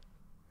say it.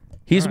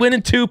 He's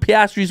winning 2,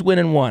 Piastri's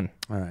winning 1.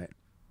 All right.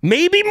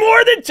 Maybe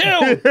more than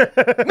 2.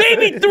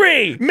 Maybe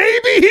 3.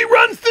 Maybe he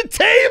runs the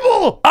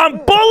table.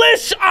 I'm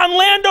bullish on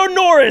Lando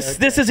Norris. Okay.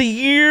 This is a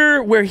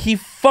year where he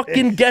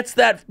fucking gets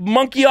that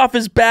monkey off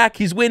his back.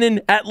 He's winning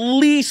at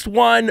least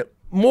 1,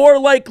 more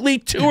likely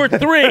 2 or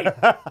 3.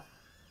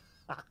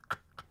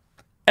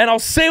 And I'll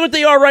say what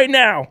they are right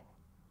now.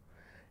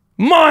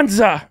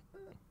 Monza,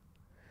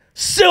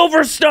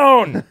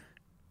 Silverstone,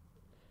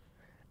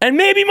 and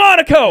maybe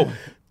Monaco.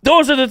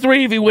 Those are the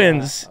 3 if he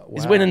wins. Wow.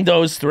 He's winning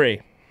those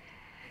 3.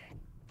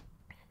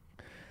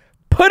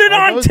 Put it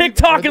on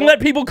TikTok and let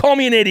people call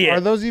me an idiot. Are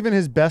those even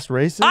his best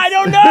races? I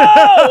don't know.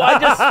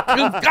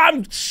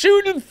 I'm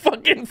shooting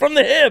fucking from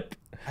the hip.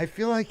 I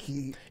feel like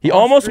he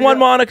almost won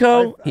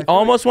Monaco. He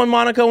almost won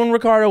Monaco when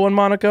Ricciardo won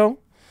Monaco.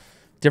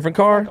 Different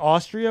car. Like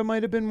Austria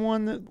might have been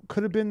one that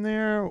could have been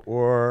there,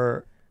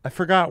 or I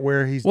forgot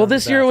where he's. Well,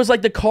 this year it was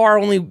like the car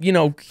only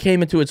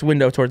came into its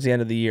window towards the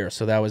end of the year,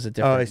 so that was a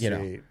different. Oh, I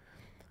see.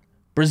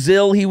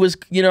 Brazil, he was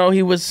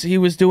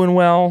doing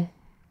well.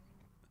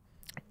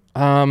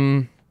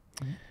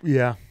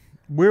 Yeah.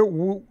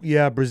 Brazil,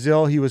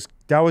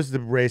 that was the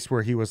race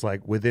where he was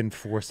like within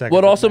 4 seconds.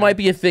 Well, it also might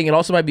be a thing. It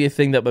also might be a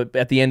thing that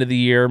at the end of the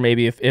year,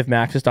 maybe if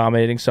Max is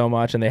dominating so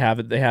much and they have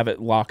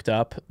it locked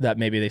up, that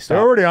maybe they stop.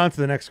 They're already on to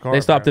the next car.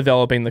 They stop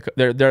developing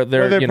they've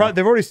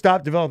already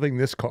stopped developing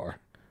this car.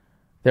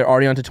 They're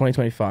already on to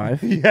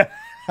 2025. Yeah,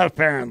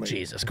 apparently.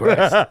 Jesus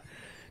Christ.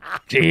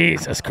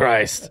 Jesus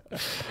Christ.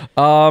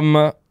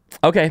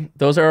 Okay,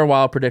 those are our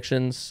wild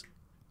predictions.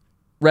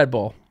 Red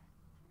Bull.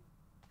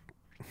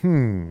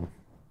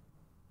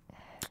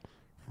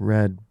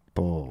 Red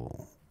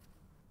Bull.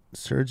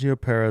 Sergio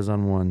Perez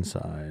on one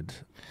side.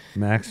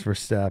 Max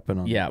Verstappen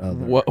on the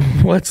other.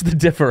 What's the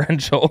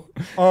differential?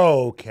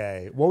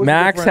 Okay. What was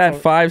Max had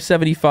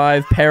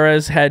 575.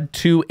 Perez had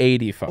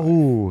 285.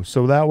 Ooh,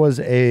 so that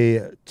was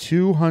a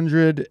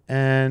 200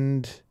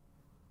 and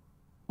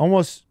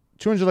almost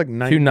 200 like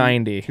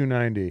 290.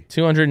 290.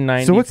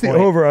 290. So what's the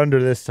over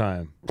under this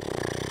time?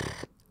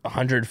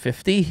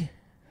 150.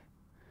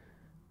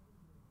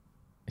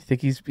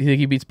 You think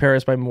he beats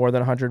Perez by more than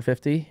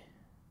 150?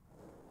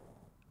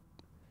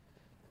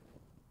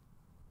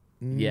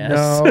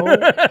 Yes.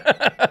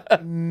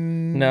 No.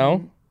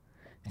 No?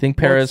 You think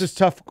Well, Perez... it's just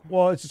tough.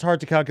 Well, it's just hard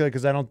to calculate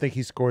because I don't think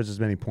he scores as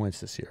many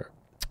points this year.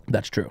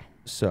 That's true.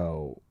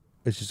 So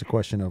it's just a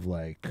question of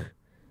like,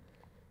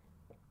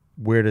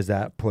 where does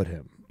that put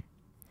him?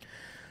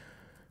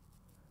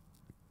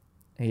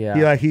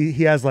 Yeah.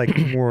 He has like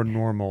more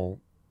normal,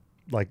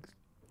 like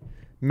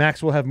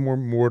Max will have more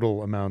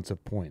mortal amounts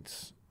of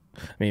points.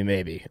 I mean,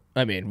 maybe.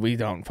 I mean, we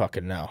don't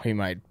fucking know. He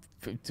might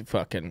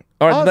fucking...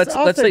 Or I'll let's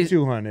say say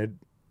 200.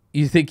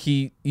 You think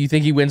he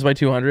wins by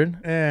 200?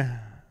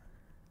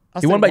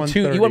 He won by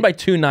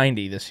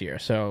 290 this year.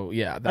 So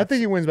yeah, I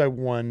think he wins by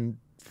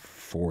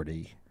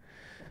 140.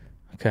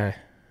 Okay.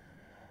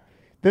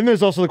 Then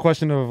there's also the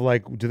question of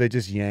like, do they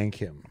just yank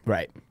him?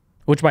 Right.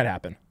 Which might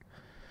happen.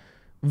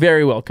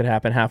 Very well could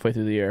happen halfway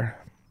through the year.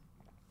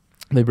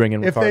 They bring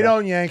in Ricciardo. If they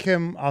don't yank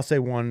him, I'll say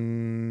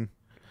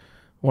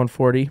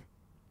 140.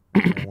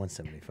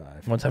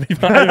 175.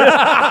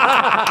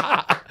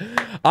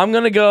 175. I'm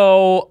gonna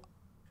go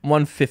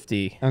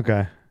 150.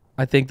 Okay.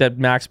 I think that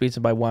Max beats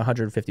him by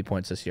 150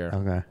 points this year.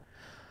 Okay.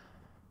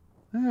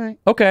 All right.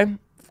 Okay.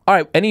 All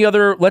right. Any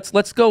other?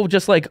 Let's go.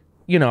 Just like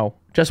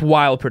just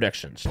wild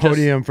predictions.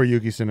 Podium for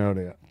Yuki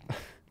Tsunoda.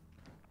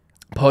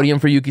 Podium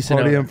for Yuki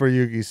Tsunoda. Podium for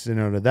Yuki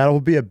Tsunoda. That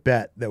will be a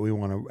bet that we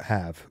want to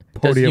have.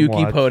 Podium Does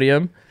Yuki watch.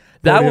 podium?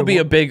 That will be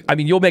a big. I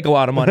mean, you'll make a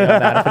lot of money on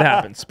that if it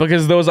happens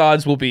because those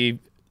odds will be,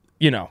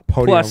 Podium,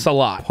 plus a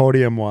lot.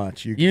 Podium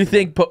watch. You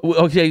think?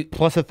 Okay.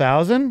 Plus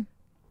 1,000?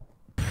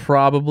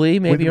 Probably,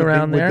 maybe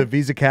around there. With the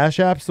Visa Cash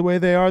apps the way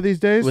they are these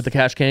days? With the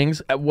Cash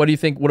Kings. What do you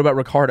think? What about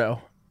Ricciardo?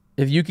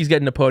 If Yuki's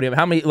getting a podium,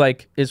 how many,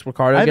 is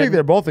Ricciardo I think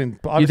they're both in...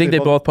 You think they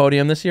both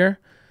podium this year?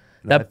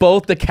 That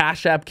both the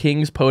Cash App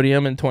Kings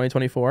podium in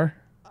 2024?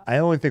 I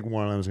only think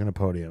one of them is going to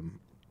podium.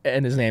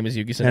 And his name is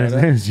Yuki Tsunoda? And his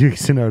name is Yuki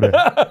Tsunoda.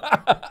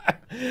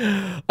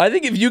 I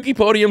think if Yuki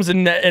podiums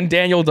and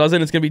Daniel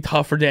doesn't, it's going to be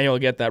tough for Daniel to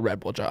get that Red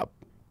Bull job.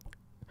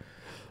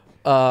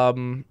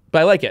 But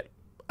I like it.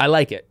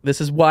 This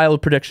is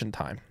wild prediction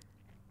time.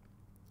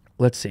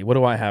 Let's see. What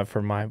do I have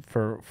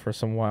for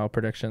some wild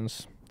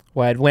predictions?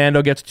 Well,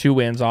 Lando gets 2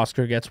 wins.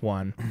 Oscar gets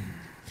 1.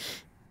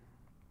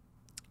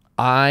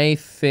 I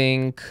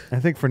think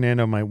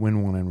Fernando might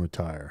win one and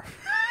retire.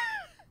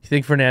 You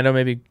think Fernando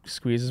maybe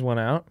squeezes one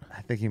out?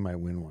 I think he might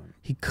win one.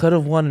 He could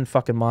have won in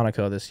fucking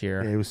Monaco this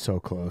year. Yeah, he was so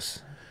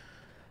close.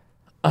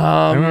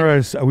 I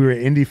remember we were at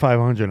Indy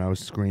 500 and I was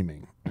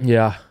screaming.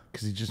 Yeah.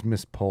 Because he just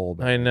missed pole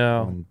by I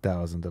know.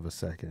 1,000th of a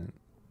second.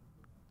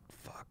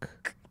 Fuck.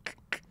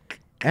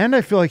 And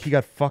I feel like he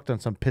got fucked on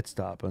some pit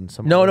stop.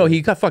 No,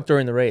 he got fucked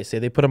during the race.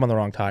 They put him on the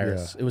wrong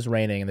tires. Yeah. It was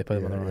raining and they put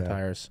him on the wrong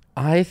tires.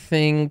 I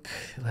think,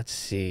 let's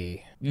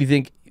see. You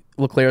think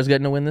Leclerc's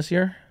getting a win this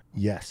year?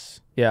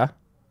 Yes. Yeah?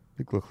 I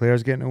think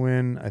Leclerc's getting a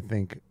win. I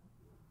think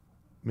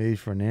maybe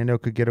Fernando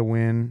could get a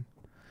win.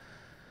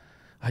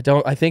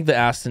 I think the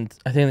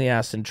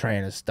Aston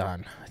train is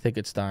done. I think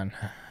it's done.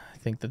 I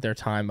think that their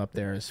time up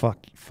there is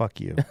fuck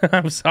you.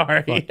 I'm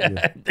sorry. Fuck you.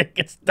 I think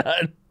it's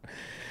done.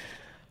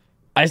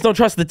 I just don't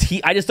trust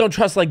I just don't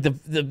trust like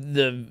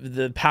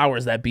the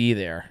powers that be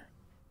there.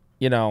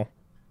 I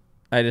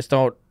just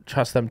don't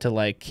trust them to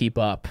like keep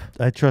up.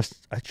 I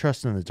trust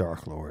in the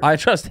Dark Lord. I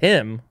trust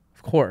him,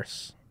 of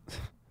course.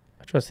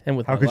 I trust him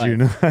with How my could life. you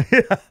not?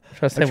 Yeah. I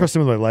trust him with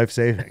my life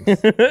savings.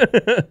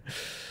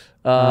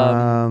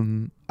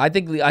 I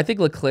think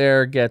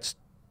Leclerc gets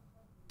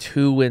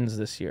 2 wins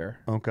this year.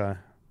 Okay.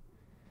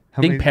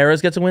 Think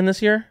Perez gets a win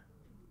this year?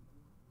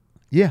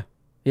 Yeah.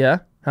 Yeah?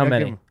 How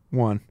many?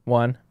 1.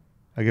 1.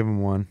 I give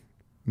him 1.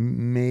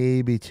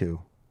 Maybe 2.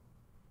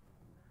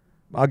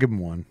 I'll give him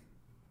 1.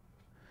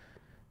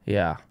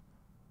 Yeah.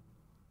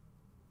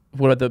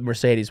 What about the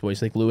Mercedes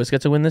boys? Think Lewis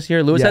gets a win this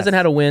year? Lewis hasn't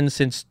had a win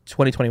since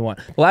 2021.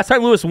 The last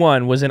time Lewis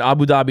won was in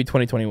Abu Dhabi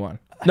 2021.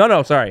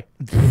 No, sorry.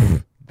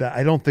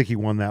 I don't think he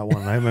won that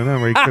one. I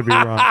remember he could be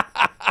wrong.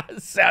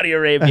 Saudi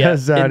Arabia.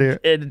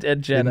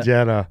 in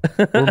Jeddah.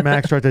 Where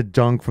Max tried to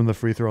dunk from the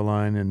free throw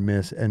line and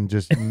miss and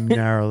just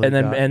narrowly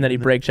and then he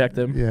brake checked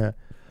him. Yeah.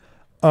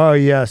 Oh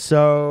yeah.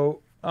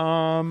 So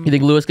you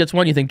think Lewis gets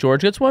one? You think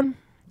George gets one?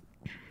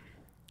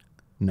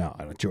 No,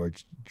 I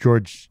don't.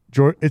 George.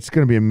 It's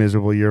going to be a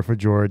miserable year for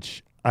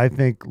George. I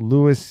think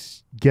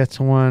Lewis gets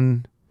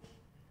one.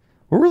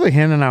 We're really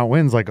handing out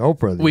wins like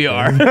Oprah. We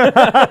are.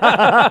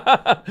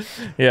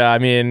 Yeah, I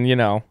mean,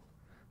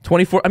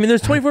 24. I mean,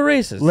 there's 24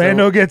 races.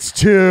 Lando gets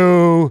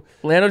 2.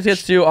 Lando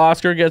gets 2.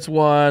 Oscar gets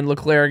 1.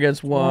 Leclerc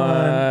gets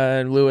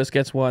 1. Lewis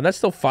gets 1. That's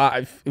still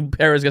 5.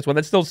 Perez gets 1.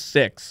 That's still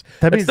 6.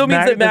 That still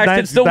means that Max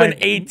can still win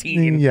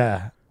 18.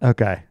 Yeah.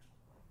 Okay.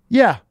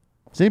 Yeah.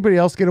 Does anybody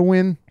else get a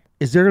win?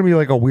 Is there going to be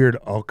like a weird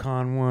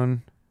Ocon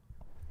one?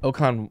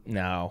 Ocon,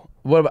 no.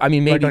 What? I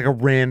mean, maybe like a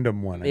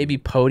random one. Maybe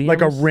podium. Like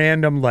a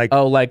random like.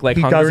 Oh, like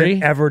he Hungary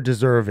doesn't ever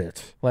deserve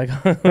it. Like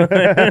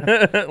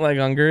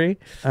Hungary.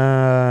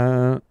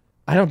 I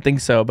don't think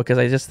so because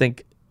I just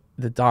think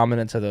the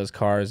dominance of those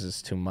cars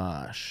is too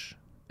much.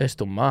 It's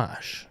too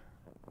much.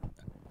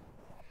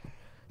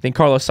 Think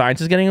Carlos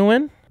Sainz is getting a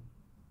win?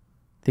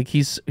 Think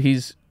he's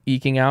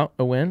eking out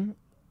a win?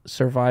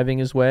 surviving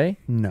his way?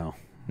 No.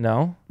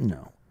 No?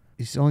 No.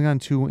 He's only gotten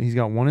 2. He's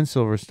got 1 in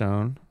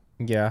Silverstone.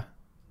 Yeah.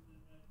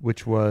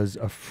 Which was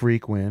a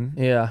freak win.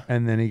 Yeah.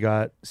 And then he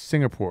got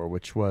Singapore,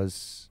 which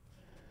was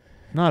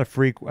not a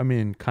freak. I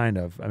mean, kind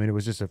of. I mean, it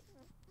was just a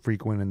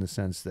freak win in the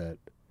sense that.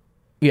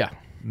 Yeah.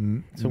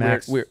 It's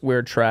Max, a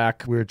weird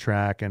track. Weird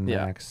track, and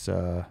Yeah. Max.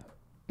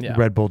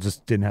 Red Bull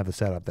just didn't have the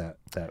setup that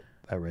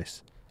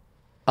race.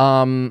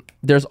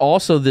 There's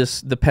also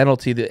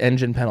the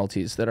engine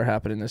penalties that are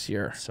happening this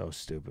year. So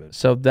stupid.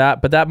 So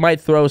that might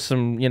throw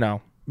some,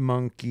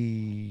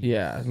 monkey.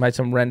 Yeah, might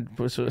some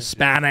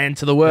spanner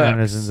into the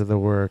works. Into the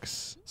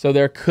works. So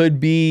there could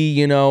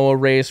be, a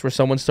race where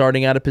someone's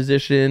starting out of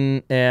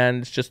position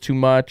and it's just too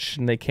much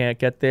and they can't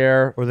get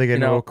there. Or they get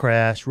into a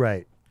crash,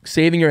 right.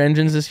 Saving your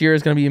engines this year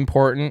is going to be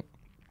important.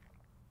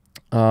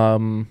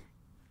 Yeah.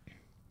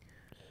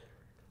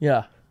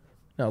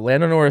 No,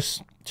 Lando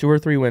Norris, 2 or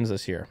 3 wins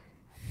this year.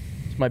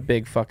 It's my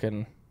big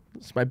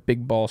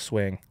ball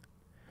swing.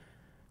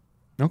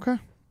 Okay.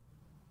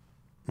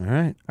 All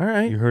right.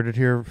 You heard it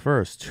here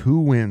first. 2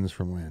 wins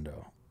from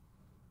Lando.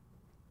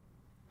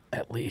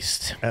 At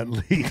least. All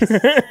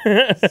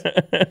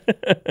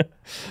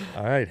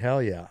right.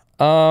 Hell yeah.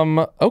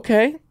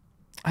 Okay.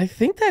 I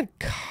think that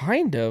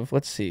kind of.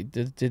 Let's see.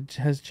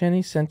 Has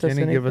Jenny sent us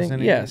anything? Give us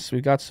anything? Yes,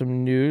 we got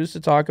some news to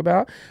talk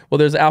about. Well,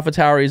 there's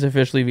AlphaTauri's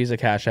officially Visa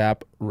Cash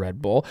App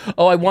Red Bull.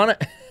 Oh, I want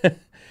to.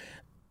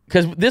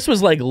 Because this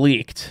was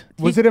leaked.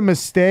 Was it a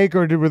mistake,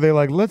 or were they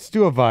let's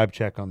do a vibe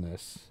check on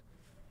this?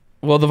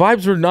 Well, the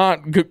vibes were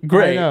not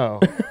great. I know.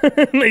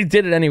 They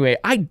did it anyway.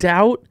 I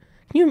doubt.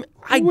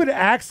 How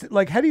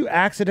do you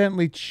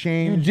accidentally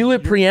change? You do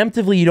it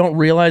preemptively. You don't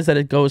realize that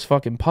it goes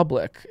fucking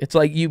public. It's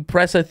like you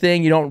press a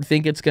thing. You don't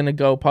think it's going to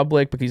go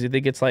public because you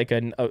think it's like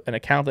an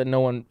account that no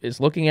one is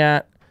looking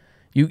at.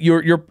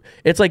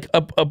 It's like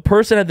a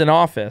person at an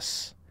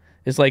office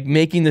is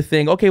making the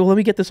thing. Okay, well, let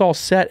me get this all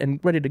set and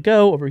ready to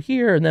go over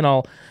here, and then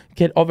I'll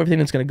get everything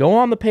that's going to go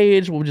on the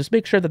page. We'll just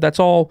make sure that that's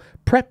all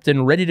prepped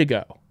and ready to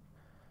go.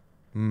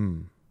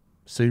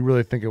 So you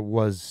really think it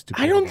was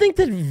stupid? I don't think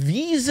that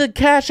Visa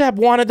Cash App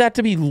wanted that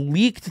to be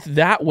leaked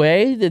that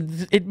way.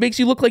 It makes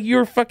you look like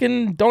you're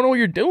fucking don't know what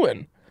you're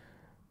doing.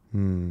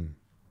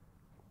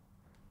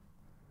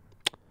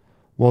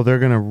 Well, they're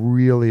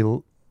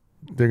gonna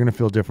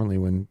feel differently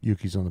when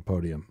Yuki's on the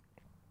podium.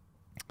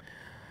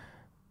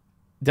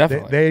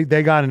 Definitely.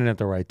 They got in at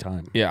the right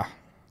time. Yeah.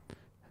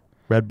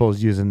 Red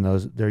Bull's using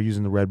those. They're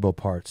using the Red Bull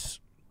parts.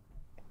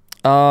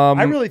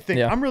 I really think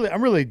I'm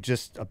really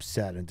just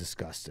upset and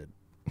disgusted.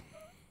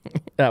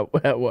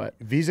 At what?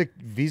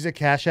 Visa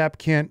Cash App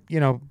can't,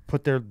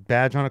 put their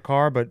badge on a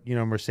car, but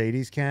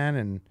Mercedes can,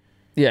 and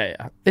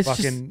yeah. It's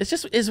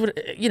just what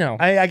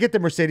I get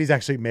that Mercedes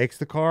actually makes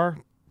the car,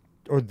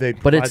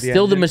 but it's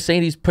still the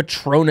Mercedes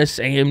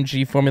Petronas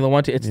AMG Formula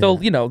 1. It's still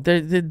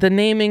the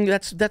naming.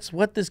 That's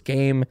what this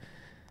game.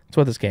 That's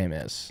what this game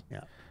is.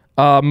 Yeah.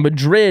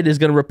 Madrid is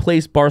going to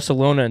replace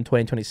Barcelona in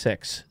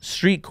 2026.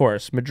 Street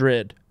course,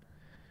 Madrid.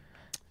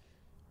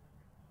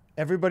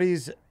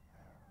 Everybody's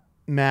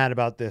mad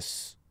about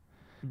this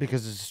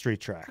because it's a street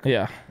track.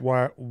 Yeah.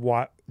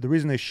 Why? The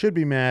reason they should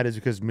be mad is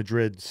because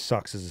Madrid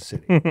sucks as a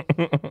city.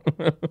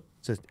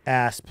 It's an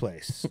ass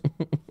place.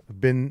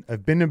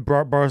 I've been to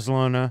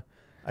Barcelona.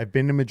 I've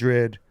been to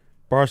Madrid.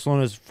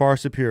 Barcelona is far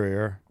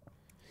superior.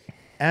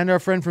 And our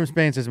friend from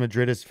Spain says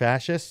Madrid is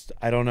fascist.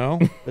 I don't know.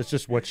 That's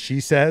just what she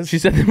says. She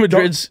said that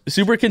Madrid's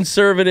super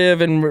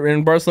conservative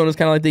and Barcelona's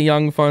kind of like the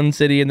young, fun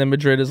city, and then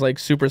Madrid is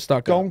super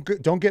stuck up.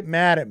 Don't get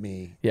mad at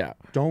me. Yeah.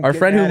 Our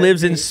friend who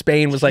lives in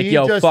Spain was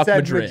yo, fuck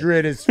Madrid.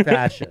 Madrid is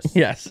fascist.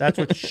 Yes. That's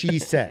what she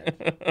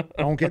said.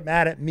 Don't get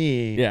mad at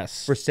me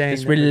for saying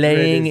it's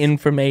relaying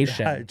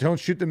information. Don't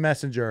shoot the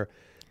messenger.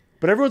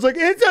 But everyone's like,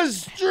 it's a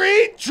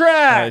street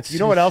track. You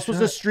know what else was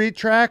a street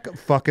track?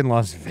 Fucking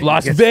Las Vegas.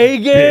 Las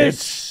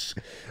Vegas.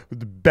 Bitch.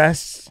 The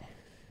best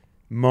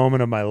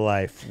moment of my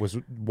life was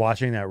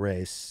watching that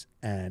race,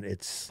 and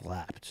it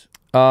slapped.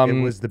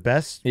 It was the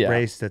best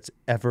race that's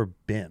ever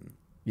been.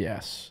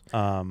 Yes.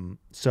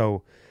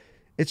 So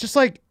it's just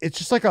like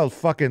a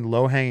fucking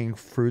low hanging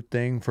fruit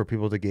thing for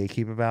people to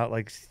gatekeep about.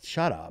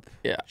 Shut up.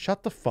 Yeah.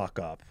 Shut the fuck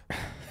up.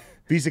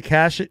 Visa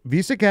Cash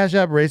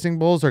App Racing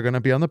Bulls are going to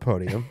be on the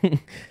podium.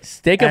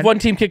 Stake of one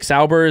team kick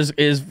Sauber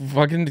is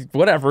fucking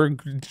whatever.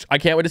 I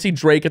can't wait to see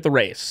Drake at the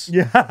race.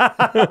 Yeah.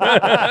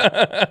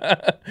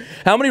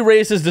 How many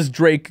races does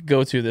Drake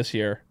go to this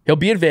year? He'll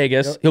be in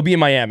Vegas. He'll be in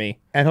Miami.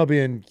 And he'll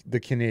be in the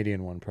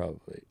Canadian one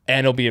probably.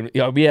 And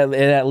he'll be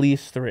at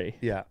least 3.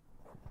 Yeah.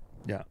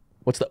 Yeah.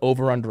 What's the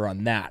over-under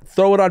on that?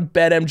 Throw it on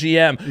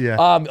BetMGM. Yeah.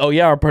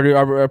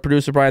 Our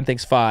producer Brian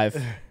thinks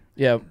 5.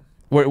 Yeah.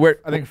 I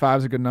think 5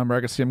 is a good number.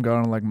 I could see him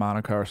going to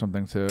Monaco or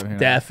something too.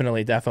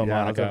 Definitely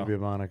Monaco. It'll be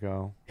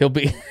Monaco. He'll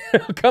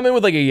come in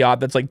with a yacht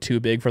that's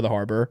too big for the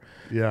harbor.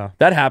 Yeah,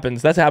 that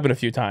happens. That's happened a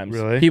few times.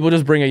 Really? People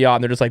just bring a yacht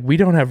and they're just we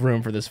don't have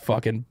room for this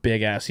fucking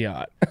big ass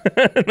yacht.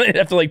 They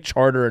have to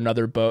charter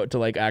another boat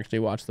to actually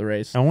watch the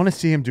race. I want to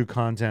see him do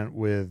content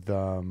with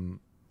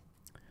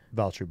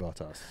Valtteri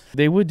Bottas.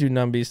 They would do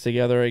numbies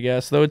together, I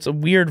guess. Though it's a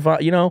weird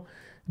vibe, you know,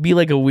 be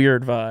like a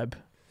weird vibe.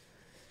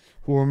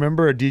 Well,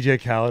 remember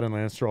DJ Khaled and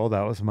Lance Stroll?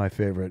 That was my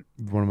favorite,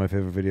 one of my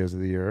favorite videos of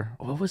the year.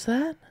 What was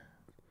that?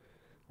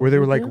 Where they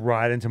were like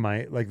riding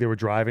to like they were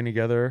driving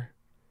together.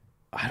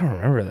 I don't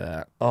remember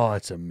that. Oh,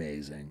 it's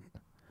amazing.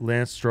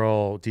 Lance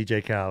Stroll,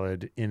 DJ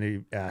Khaled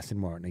in a Aston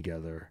Martin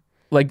together.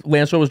 Like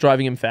Lance Stroll was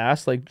driving him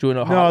fast, like doing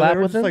a hot lap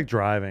with him? Like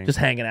driving. Just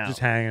hanging out. Just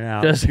hanging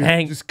out.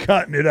 Just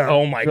cutting it up.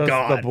 Oh my just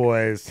God. the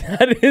boys.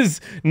 That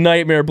is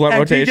nightmare blunt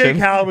rotation. DJ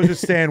Khaled was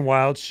just saying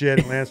wild shit,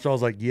 and Lance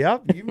Stroll's like,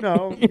 yep, you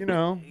know.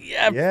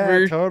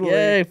 Yeah, totally.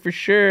 Yeah, for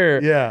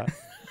sure. Yeah.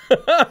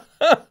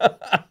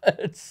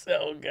 It's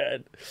so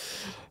good.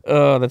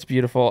 Oh, that's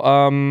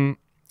beautiful.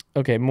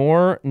 Okay,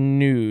 more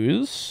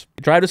news.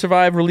 Drive to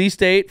Survive release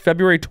date,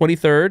 February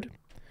 23rd.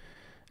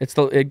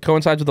 It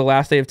coincides with the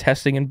last day of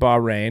testing in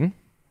Bahrain.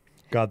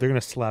 God, they're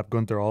gonna slap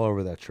Gunther all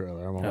over that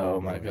trailer.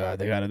 Oh my God,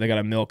 they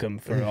gotta milk him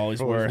for all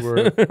he's worth.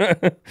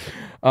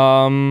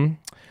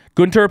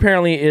 Gunther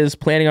apparently is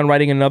planning on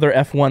writing another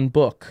F1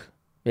 book,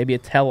 maybe a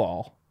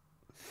tell-all.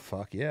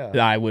 Fuck yeah!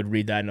 I would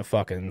read that in a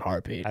fucking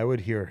heartbeat. I would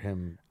hear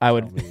him.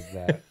 Tell me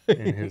that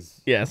in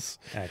his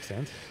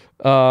accent.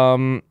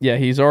 Yeah,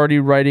 he's already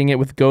writing it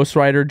with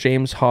ghostwriter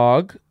James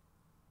Hogg.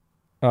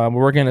 We're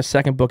working on a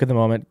second book at the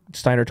moment.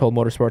 Steiner told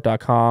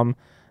motorsport.com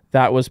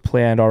that was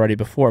planned already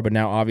before, but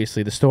now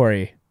obviously the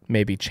story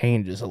maybe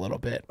changes a little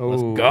bit.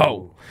 Let's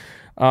go.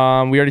 We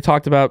already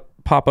talked about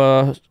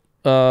Papa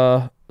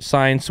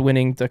Sainz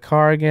winning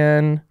Dakar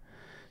again.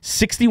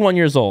 61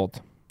 years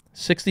old.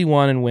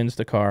 61 and wins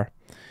Dakar.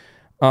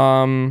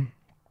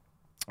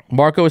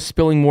 Marco is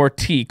spilling more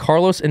tea.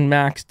 Carlos and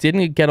Max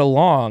didn't get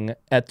along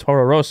at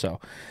Toro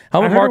Rosso.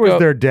 I heard it was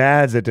their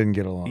dads that didn't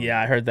get along. Yeah,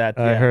 I heard that.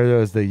 I heard it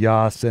was the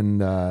Yas and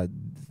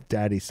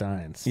Daddy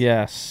Sainz.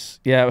 Yes.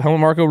 Yeah, Helmut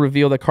Marko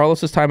revealed that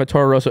Carlos's time at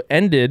Toro Rosso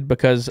ended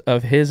because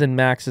of his and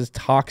Max's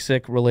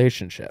toxic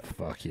relationship.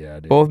 Fuck yeah,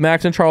 dude. Both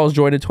Max and Charles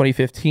joined in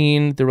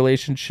 2015. The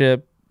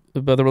relationship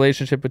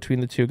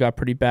between the two got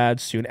pretty bad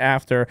soon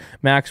after.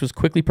 Max was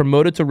quickly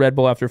promoted to Red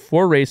Bull after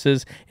 4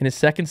 races in his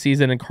second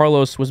season, and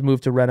Carlos was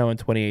moved to Renault in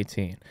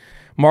 2018.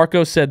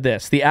 Marko said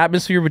this: the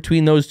atmosphere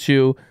between those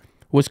two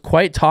was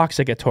quite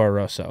toxic at Toro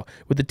Rosso.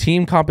 With the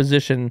team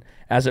composition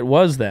as it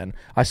was then,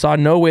 I saw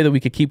no way that we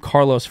could keep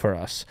Carlos for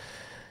us.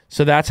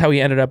 So that's how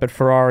he ended up at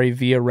Ferrari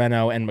via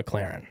Renault and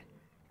McLaren.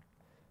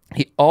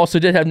 He also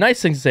did have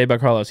nice things to say about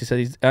Carlos. He said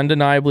he's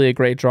undeniably a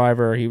great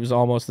driver. He was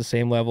almost the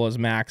same level as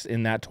Max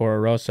in that Toro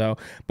Rosso,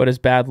 but his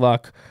bad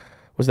luck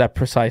was that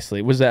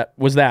precisely. Max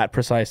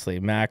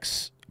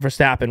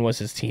Verstappen was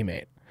his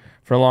teammate.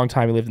 For a long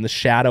time, he lived in the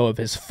shadow of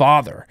his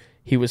father.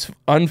 He was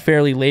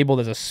unfairly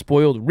labeled as a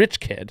spoiled rich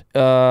kid,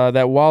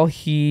 that while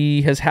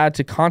he has had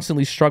to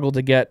constantly struggle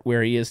to get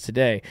where he is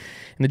today.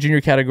 In the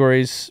junior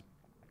categories,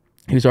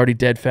 he was already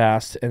dead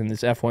fast, and in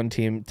this F1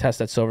 team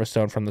test at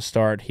Silverstone from the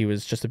start, he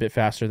was just a bit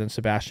faster than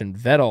Sebastian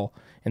Vettel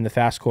in the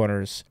fast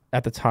corners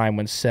at the time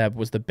when Seb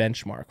was the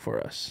benchmark for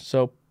us.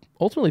 So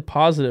ultimately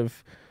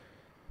positive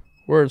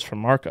words from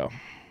Marko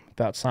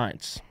about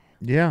Sainz.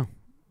 Yeah,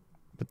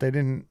 but they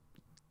didn't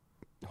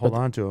hold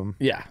on to him.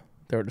 Yeah,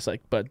 they were just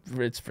like, but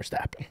it's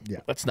Verstappen.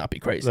 Yeah, let's not be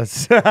crazy.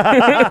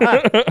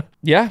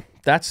 Yeah,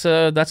 that's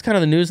kind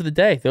of the news of the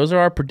day. Those are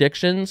our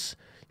predictions.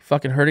 You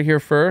fucking heard it here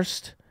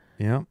first.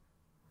 Yeah.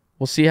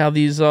 We'll see how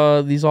these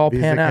all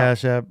pan out.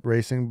 Cash App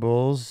Racing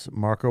Bulls.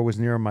 Marko was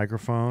near a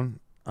microphone.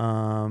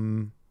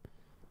 And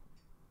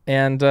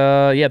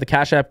the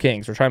Cash App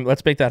Kings.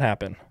 Let's make that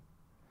happen.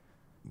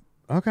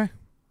 Okay.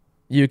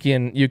 Yuki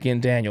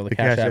and Daniel, the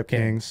Cash App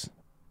Kings.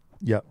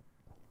 Yep.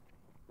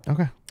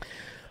 Okay.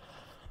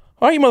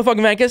 All right, you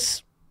motherfucking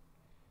Vankas.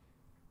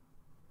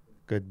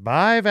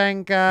 Goodbye,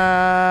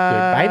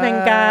 Vanka. Goodbye,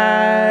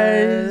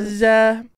 Vankas.